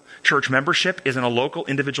authority. Church membership is in a local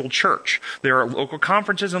individual church. There are local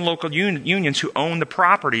conferences and local unions who own the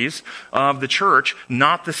properties of the church,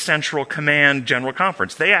 not the central command general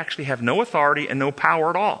conference. They actually have no authority and no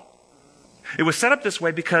power at all. It was set up this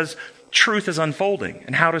way because truth is unfolding.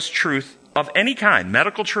 And how does truth of any kind,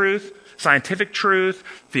 medical truth, scientific truth,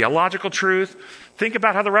 theological truth, think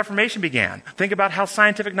about how the Reformation began. Think about how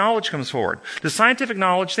scientific knowledge comes forward. Does scientific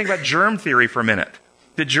knowledge, think about germ theory for a minute.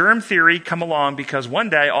 Did germ theory come along because one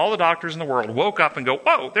day all the doctors in the world woke up and go,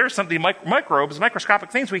 whoa, there's something, microbes,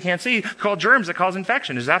 microscopic things we can't see called germs that cause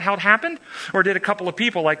infection. Is that how it happened? Or did a couple of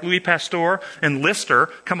people like Louis Pasteur and Lister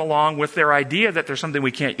come along with their idea that there's something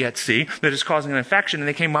we can't yet see that is causing an infection, and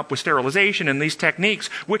they came up with sterilization and these techniques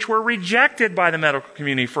which were rejected by the medical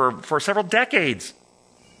community for several decades?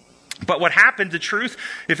 But what happened, the truth,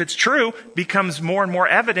 if it's true, becomes more and more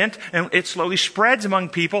evident, and it slowly spreads among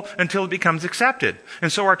people until it becomes accepted.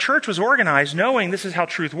 And so our church was organized knowing this is how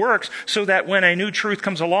truth works, so that when a new truth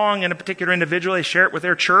comes along in a particular individual, they share it with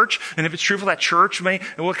their church, and if it's truthful, that church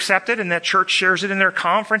will accept it, and that church shares it in their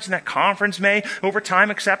conference, and that conference may, over time,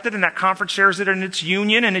 accept it, and that conference shares it in its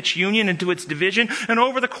union into its division, and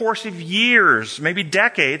over the course of years, maybe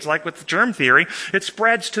decades, like with the germ theory, it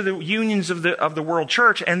spreads to the unions of the world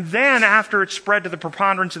church, and then after it's spread to the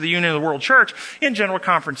preponderance of the union of the world church, in general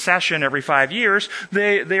conference session every 5 years,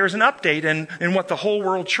 there's an update in what the whole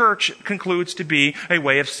world church concludes to be a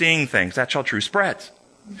way of seeing things. That's how truth spreads.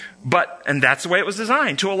 And that's the way it was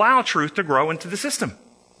designed, to allow truth to grow into the system.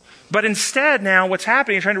 But instead now what's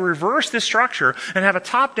happening is trying to reverse this structure and have a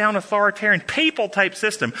top-down authoritarian papal type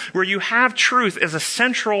system where you have truth as a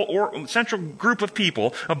central group of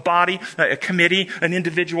people, a body, a committee, an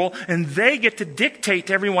individual, and they get to dictate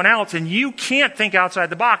to everyone else, and you can't think outside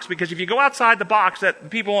the box, because if you go outside the box that the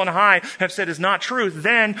people on high have said is not truth,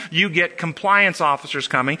 then you get compliance officers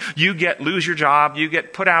coming, you lose your job, you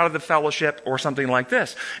get put out of the fellowship or something like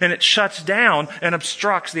this. And it shuts down and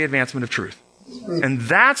obstructs the advancement of truth. And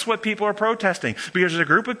that's what people are protesting, because there's a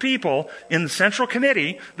group of people in the Central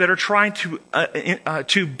Committee that are trying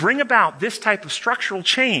to bring about this type of structural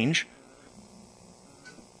change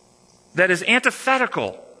that is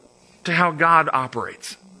antithetical to how God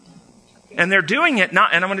operates. And they're doing it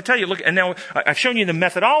not, and I'm going to tell you, look, and now I've shown you the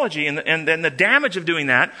methodology and the damage of doing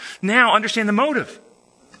that. Now understand the motive.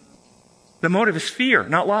 The motive is fear,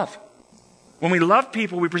 not love. When we love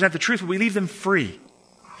people, we present the truth, but we leave them free.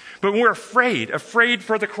 But when we're afraid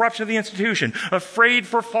for the corruption of the institution, afraid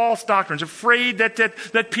for false doctrines, afraid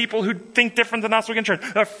that people who think different than us will get in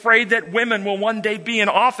charge, afraid that women will one day be in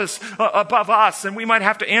office above us, and we might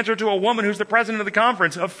have to answer to a woman who's the president of the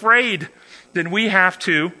conference, afraid, then we have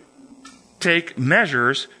to take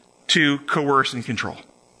measures to coerce and control.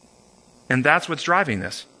 And that's what's driving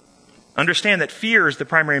this. Understand that fear is the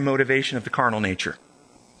primary motivation of the carnal nature.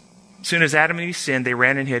 As soon as Adam and Eve sinned, they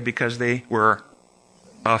ran and hid because they were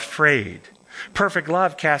afraid. Perfect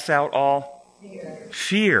love casts out all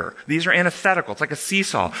fear. These are antithetical. It's like a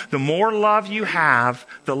seesaw. The more love you have,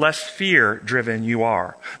 the less fear-driven you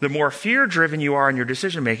are. The more fear-driven you are in your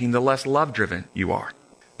decision-making, the less love-driven you are.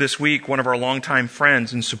 This week, one of our longtime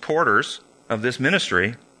friends and supporters of this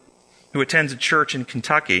ministry, who attends a church in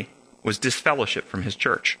Kentucky, was disfellowshipped from his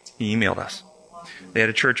church. He emailed us. They had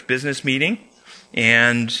a church business meeting,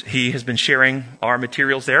 and he has been sharing our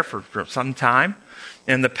materials there for some time.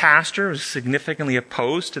 And the pastor was significantly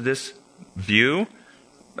opposed to this view.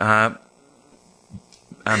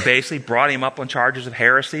 Basically brought him up on charges of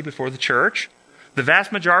heresy before the church. The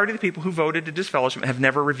vast majority of the people who voted to disfellowship have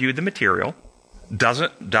never reviewed the material,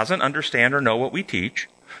 doesn't understand or know what we teach,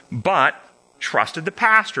 but trusted the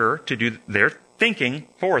pastor to do their thinking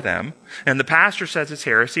for them. And the pastor says it's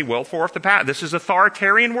heresy. Well, this is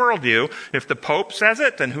authoritarian worldview. If the Pope says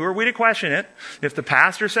it, then who are we to question it? If the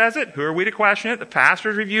pastor says it, who are we to question it? The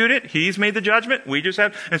pastor's reviewed it. He's made the judgment. We just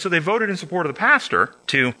have. And so they voted in support of the pastor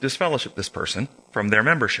to disfellowship this person from their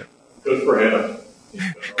membership. Good for him.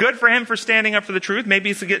 Good for him for standing up for the truth. Maybe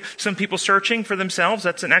it's to get some people searching for themselves.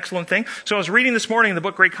 That's an excellent thing. So I was reading this morning in the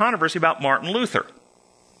book Great Controversy about Martin Luther.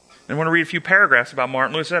 And I want to read a few paragraphs about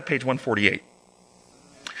Martin Luther at page 148.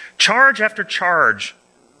 Charge after charge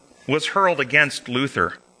was hurled against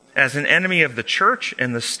Luther as an enemy of the church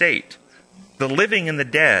and the state, the living and the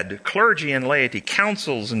dead, clergy and laity,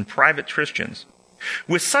 councils and private Christians.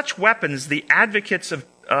 With such weapons, the advocates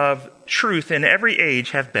of truth in every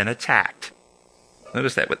age have been attacked.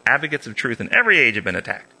 Notice that, with advocates of truth in every age have been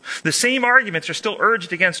attacked. The same arguments are still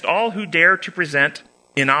urged against all who dare to present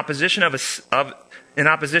in opposition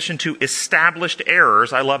to established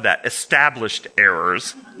errors. I love that. Established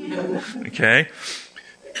errors. Okay.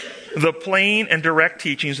 The plain and direct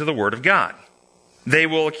teachings of the Word of God. They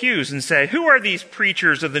will accuse and say, who are these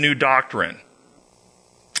preachers of the new doctrine?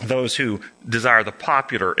 Those who desire the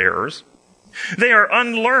popular errors. They are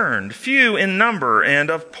unlearned, few in number,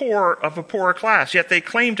 and of a poorer class, yet they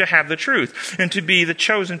claim to have the truth and to be the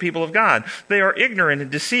chosen people of God. They are ignorant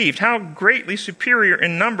and deceived. How greatly superior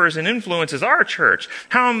in numbers and influence is our church?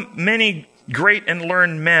 How many great and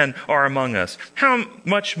learned men are among us? How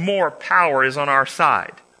much more power is on our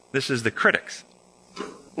side? This is the critics.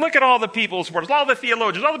 Look at all the people who support us, all the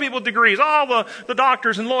theologians, all the people with degrees, all the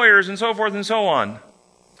doctors and lawyers and so forth and so on.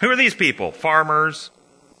 Who are these people? Farmers,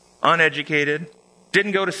 uneducated,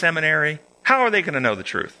 didn't go to seminary. How are they going to know the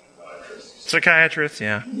truth? Psychiatrists,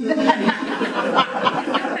 yeah.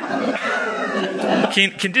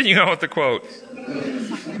 Continuing on with the quote.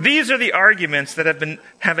 These are the arguments that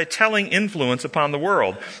have a telling influence upon the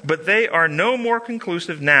world, but they are no more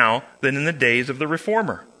conclusive now than in the days of the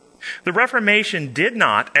Reformer. The Reformation did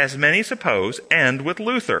not, as many suppose, end with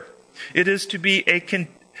Luther. It is to be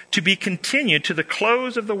continued to the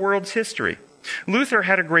close of the world's history. Luther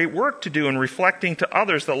had a great work to do in reflecting to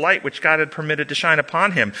others the light which God had permitted to shine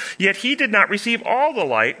upon him. Yet he did not receive all the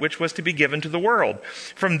light which was to be given to the world.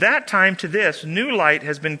 From that time to this, new light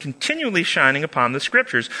has been continually shining upon the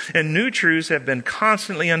Scriptures, and new truths have been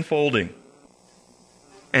constantly unfolding.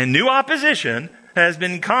 And new opposition has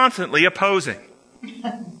been constantly opposing.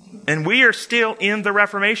 And we are still in the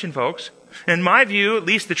Reformation, folks. In my view, at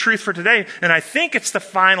least the truth for today, and I think it's the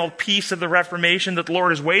final piece of the Reformation that the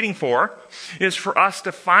Lord is waiting for, is for us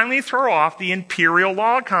to finally throw off the imperial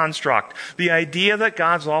law construct. The idea that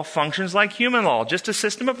God's law functions like human law, just a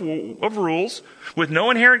system of rules with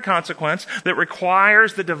no inherent consequence that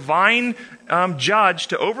requires the divine judge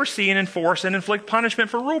to oversee and enforce and inflict punishment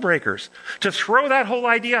for rule breakers. To throw that whole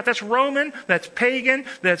idea out, that's Roman, that's pagan,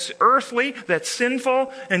 that's earthly, that's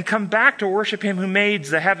sinful, and come back to worship Him who made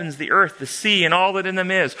the heavens, the earth, the sea, and all that in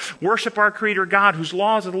them is. Worship our Creator God, whose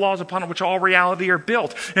laws are the laws upon which all reality are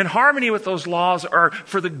built. And harmony with those laws are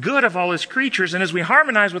for the good of all His creatures. And as we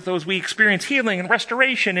harmonize with those, we experience healing and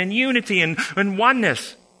restoration and unity and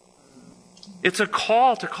oneness. It's a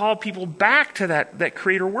call to call people back to that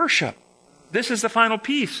Creator worship. This is the final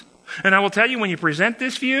piece. And I will tell you, when you present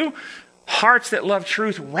this view, hearts that love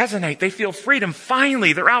truth resonate. They feel freedom.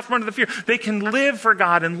 Finally, they're out from under the fear. They can live for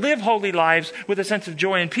God and live holy lives with a sense of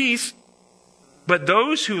joy and peace. But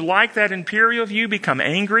those who like that imperial view become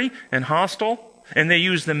angry and hostile, and they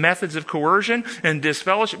use the methods of coercion and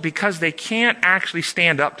disfellowship because they can't actually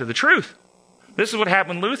stand up to the truth. This is what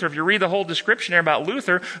happened with Luther. If you read the whole description there about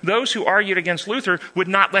Luther, those who argued against Luther would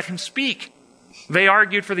not let him speak. They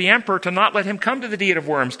argued for the emperor to not let him come to the Diet of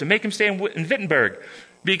Worms, to make him stay in Wittenberg,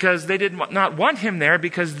 because they did not want him there,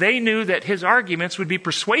 because they knew that his arguments would be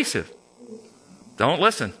persuasive. Don't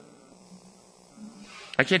listen.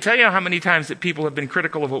 I can't tell you how many times that people have been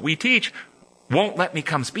critical of what we teach, won't let me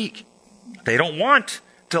come speak. They don't want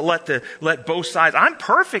to let both sides. I'm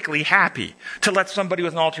perfectly happy to let somebody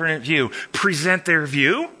with an alternate view present their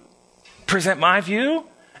view, present my view,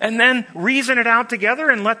 and then reason it out together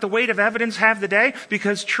and let the weight of evidence have the day,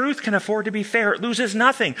 because truth can afford to be fair. It loses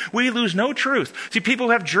nothing. We lose no truth. See, people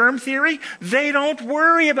who have germ theory, they don't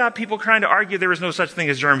worry about people trying to argue there is no such thing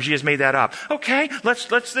as germs. She has made that up. Okay,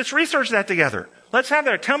 let's research that together. Let's have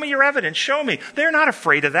that. Tell me your evidence. Show me. They're not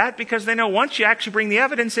afraid of that, because they know once you actually bring the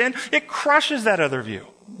evidence in, it crushes that other view.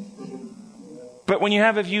 But when you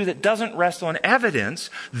have a view that doesn't rest on evidence,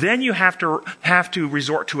 then you have to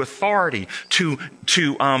resort to authority, to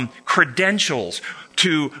credentials,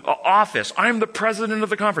 to office. I'm the president of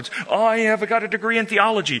the conference. I have got a degree in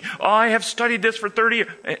theology. I have studied this for 30 years.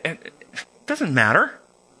 It doesn't matter.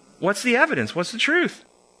 What's the evidence? What's the truth?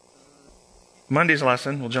 Monday's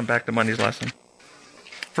lesson. We'll jump back to Monday's lesson.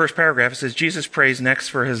 First paragraph, it says, Jesus prays next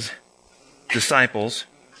for His disciples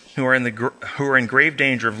who are in grave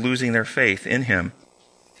danger of losing their faith in Him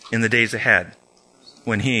in the days ahead,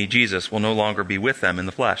 when He, Jesus, will no longer be with them in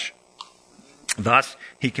the flesh. Thus,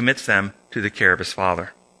 He commits them to the care of His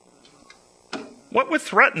Father. What would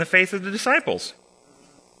threaten the faith of the disciples?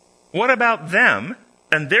 What about them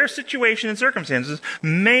and their situation and circumstances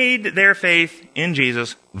made their faith in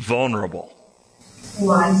Jesus vulnerable?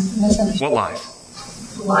 Lies. What lies?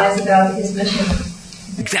 Lies about His mission.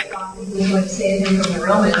 Exactly. He was going to save them from the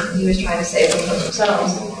Romans. He was trying to save them from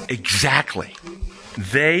themselves. Exactly.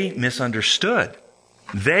 They misunderstood.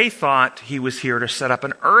 They thought He was here to set up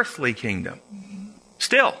an earthly kingdom.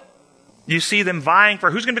 Still, you see them vying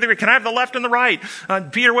for who's going to be the greatest. Can I have the left and the right?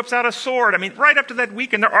 Peter whips out a sword. I mean, right up to that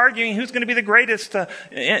weekend, they're arguing who's going to be the greatest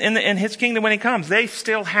in His kingdom when He comes. They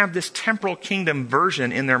still have this temporal kingdom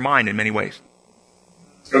version in their mind in many ways.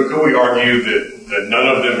 So could we argue that none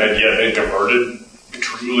of them had yet been converted?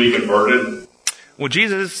 Truly converted? Well,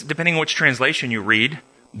 Jesus, depending on which translation you read,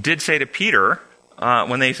 did say to Peter,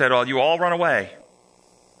 when they said, "Oh, you all run away."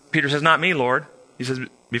 Peter says, "Not me, Lord." He says,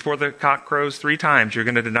 "Before the cock crows 3 times, you're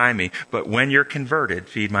going to deny me. But when you're converted,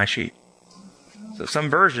 feed my sheep." So some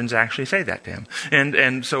versions actually say that to him.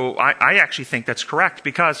 And so I actually think that's correct,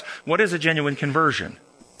 because what is a genuine conversion?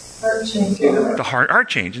 Heart change. The heart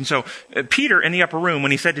change. And so Peter in the upper room,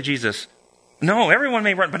 when he said to Jesus, "No, everyone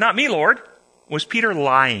may run, but not me, Lord," was Peter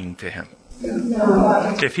lying to Him?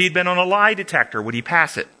 No. If he'd been on a lie detector, would he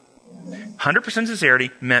pass it? 100% sincerity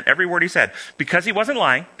meant every word he said. Because he wasn't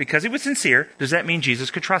lying, because he was sincere, does that mean Jesus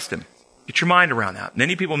could trust him? Get your mind around that.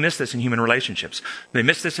 Many people miss this in human relationships. They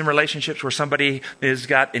miss this in relationships where somebody has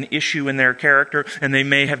got an issue in their character and they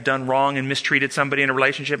may have done wrong and mistreated somebody in a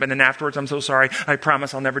relationship, and then afterwards, I'm so sorry, I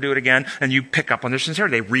promise I'll never do it again. And you pick up on their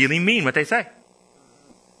sincerity. They really mean what they say.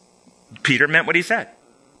 Peter meant what he said.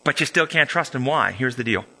 But you still can't trust him. Why? Here's the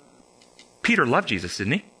deal. Peter loved Jesus,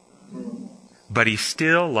 didn't he? But he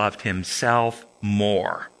still loved himself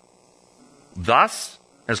more. Thus,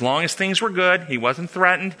 as long as things were good, he wasn't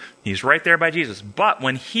threatened, he's right there by Jesus. But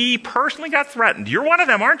when he personally got threatened, you're one of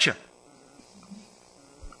them, aren't you?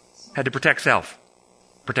 Had to protect self.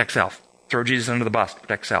 Protect self. Throw Jesus under the bus to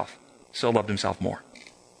protect self. Still loved himself more.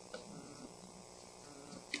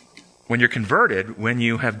 When you're converted, when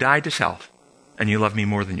you have died to self, and you love me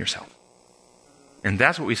more than yourself. And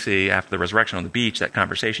that's what we see after the resurrection on the beach, that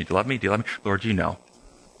conversation. Do you love me? Do you love me? Lord, you know.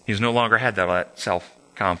 He's no longer had that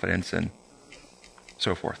self-confidence and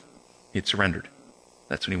so forth. He'd surrendered.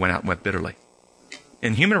 That's when he went out and wept bitterly.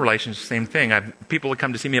 In human relations, same thing. People would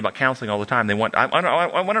come to see me about counseling all the time. I want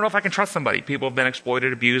to know if I can trust somebody. People have been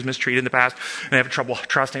exploited, abused, mistreated in the past, and they have trouble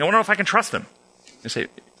trusting. I want to know if I can trust them. I say,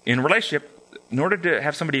 in a relationship, in order to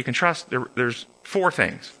have somebody you can trust, there's 4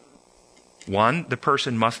 things. 1, the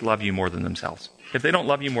person must love you more than themselves. If they don't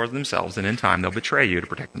love you more than themselves, then in time they'll betray you to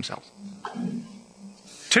protect themselves.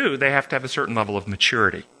 2, they have to have a certain level of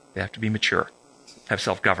maturity. They have to be mature. Have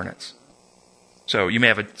self-governance. So you may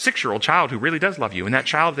have a 6-year-old child who really does love you, and that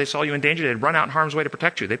child, if they saw you in danger, they'd run out in harm's way to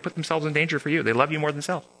protect you. They'd put themselves in danger for you. They love you more than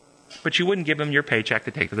self. But you wouldn't give them your paycheck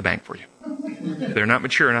to take to the bank for you. They're not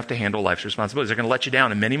mature enough to handle life's responsibilities. They're going to let you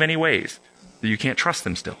down in many, many ways that you can't trust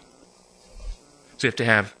them still. So you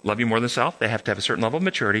have to love you more than self. They have to have a certain level of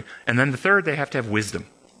maturity. And then the third, they have to have wisdom.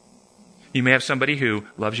 You may have somebody who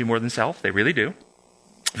loves you more than self. They really do.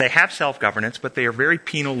 They have self-governance, but they are very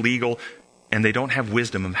penal, legal, and they don't have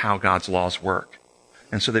wisdom of how God's laws work.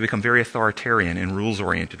 And so they become very authoritarian and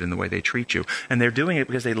rules-oriented in the way they treat you. And they're doing it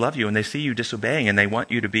because they love you and they see you disobeying and they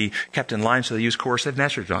want you to be kept in line, so they use coercive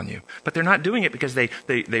measures on you. But they're not doing it because they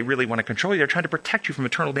really want to control you. They're trying to protect you from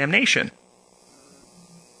eternal damnation.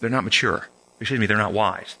 They're not mature. They're not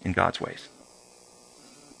wise in God's ways.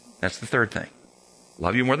 That's the third thing.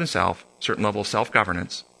 Love you more than self, certain level of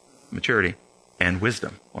self-governance, maturity, and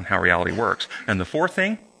wisdom on how reality works. And the fourth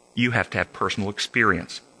thing, you have to have personal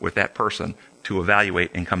experience with that person to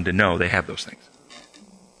evaluate and come to know they have those things.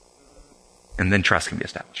 And then trust can be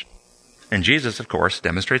established. And Jesus, of course,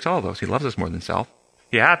 demonstrates all of those. He loves us more than self.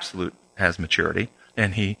 He absolutely has maturity,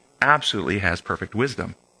 and he absolutely has perfect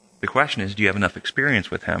wisdom. The question is, do you have enough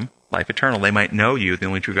experience with him? Life eternal. They might know you, the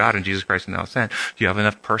only true God, and Jesus Christ is now sent. Do you have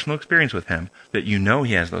enough personal experience with him that you know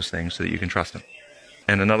he has those things so that you can trust him?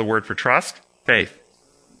 And another word for trust, faith.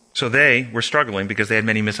 So they were struggling because they had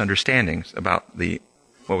many misunderstandings about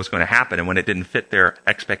what was going to happen, and when it didn't fit their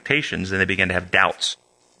expectations, then they began to have doubts.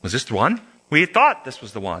 Was this the one? We thought this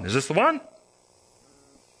was the one. Is this the one?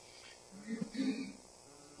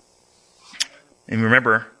 And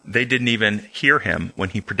remember, they didn't even hear him when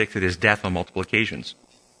he predicted his death on multiple occasions.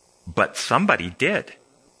 But somebody did.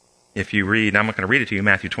 If you read, I'm not going to read it to you,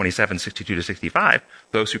 Matthew 27, 62 to 65,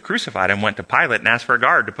 those who crucified him went to Pilate and asked for a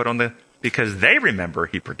guard to put on because they remember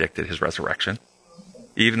he predicted his resurrection,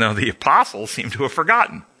 even though the apostles seem to have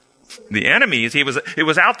forgotten. The enemies, it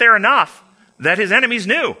was out there enough that his enemies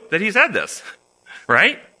knew that he said this.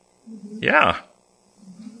 Right? Yeah.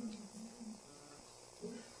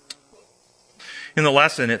 In the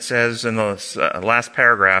lesson, it says in the last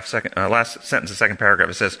paragraph, last sentence of the second paragraph,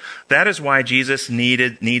 it says, that is why Jesus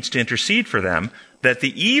needs to intercede for them, that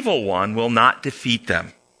the evil one will not defeat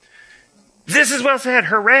them. This is well said.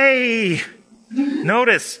 Hooray!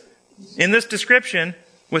 Notice, in this description,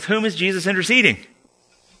 with whom is Jesus interceding?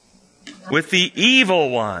 With the evil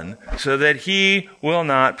one, so that he will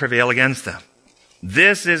not prevail against them.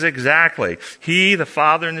 This is exactly, he, the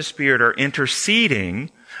Father, and the Spirit are interceding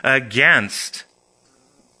against,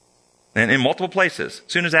 and in multiple places.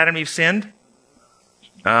 As soon as Adam and Eve sinned,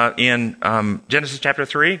 in Genesis chapter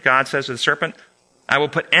 3, God says to the serpent, I will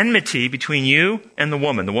put enmity between you and the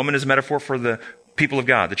woman. The woman is a metaphor for the people of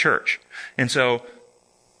God, the church. And so,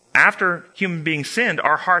 after human beings sinned,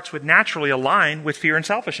 our hearts would naturally align with fear and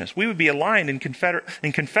selfishness. We would be aligned and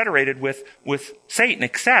confederated with Satan,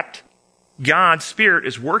 except God's Spirit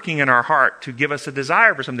is working in our heart to give us a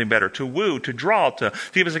desire for something better, to woo, to draw, to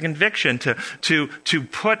give us a conviction, to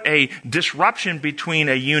put a disruption between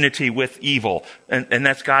a unity with evil. And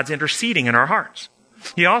that's God's interceding in our hearts.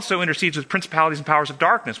 He also intercedes with principalities and powers of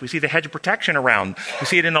darkness. We see the hedge of protection around. We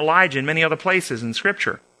see it in Elijah and many other places in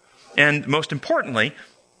Scripture. And most importantly,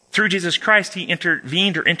 through Jesus Christ, he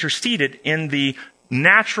intervened or interceded in the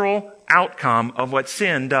natural outcome of what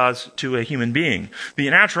sin does to a human being. The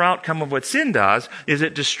natural outcome of what sin does is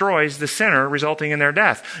it destroys the sinner, resulting in their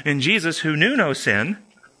death. And Jesus, who knew no sin,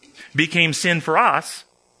 became sin for us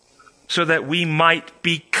so that we might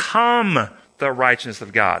become the righteousness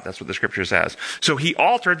of God. That's what the scripture says. So he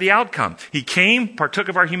altered the outcome. He came, partook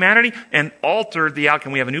of our humanity, and altered the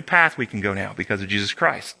outcome. We have a new path we can go now because of Jesus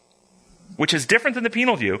Christ, which is different than the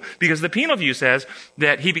penal view, because the penal view says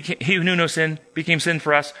that he who knew no sin became sin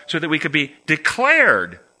for us so that we could be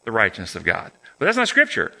declared the righteousness of God. But that's not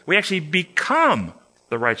scripture. We actually become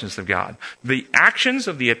the righteousness of God. The actions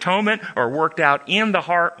of the atonement are worked out in the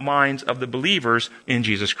heart, minds of the believers in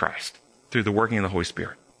Jesus Christ through the working of the Holy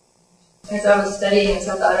Spirit. As I was studying this,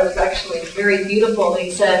 I thought it was actually very beautiful.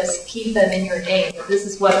 He says, keep them in your name. This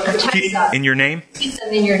is what protects us. In your name? Keep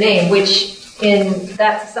them in your name, which in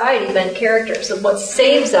that society meant character. So what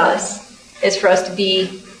saves us is for us to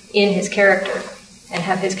be in his character and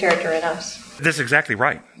have his character in us. That's exactly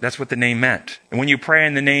right. That's what the name meant. And when you pray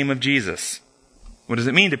in the name of Jesus, what does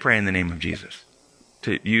it mean to pray in the name of Jesus?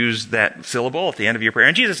 To use that syllable at the end of your prayer.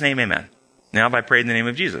 In Jesus' name, amen. Now if I prayed in the name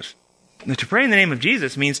of Jesus. To pray in the name of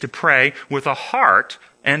Jesus means to pray with a heart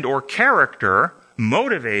and or character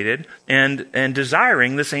motivated and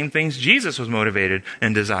desiring the same things Jesus was motivated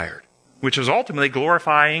and desired, which was ultimately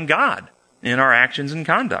glorifying God in our actions and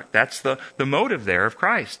conduct. That's the motive there of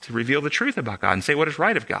Christ, to reveal the truth about God and say what is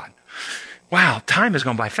right of God. Wow, time has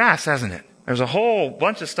gone by fast, hasn't it? There's a whole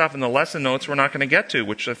bunch of stuff in the lesson notes we're not going to get to,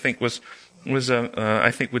 which I think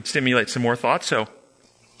I think would stimulate some more thought. So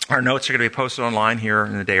our notes are going to be posted online here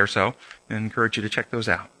in a day or so, and I encourage you to check those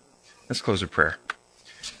out. Let's close with prayer.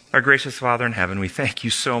 Our gracious Father in heaven, we thank you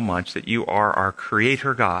so much that you are our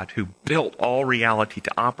creator God who built all reality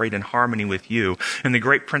to operate in harmony with you and the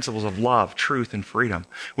great principles of love, truth, and freedom.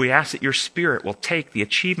 We ask that your Spirit will take the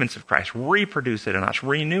achievements of Christ, reproduce it in us,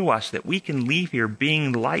 renew us, that we can leave here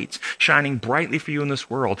being lights, shining brightly for you in this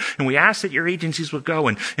world. And we ask that your agencies will go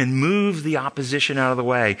and move the opposition out of the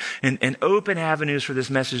way and open avenues for this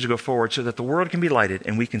message to go forward so that the world can be lighted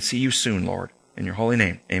and we can see you soon, Lord. In your holy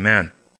name, amen.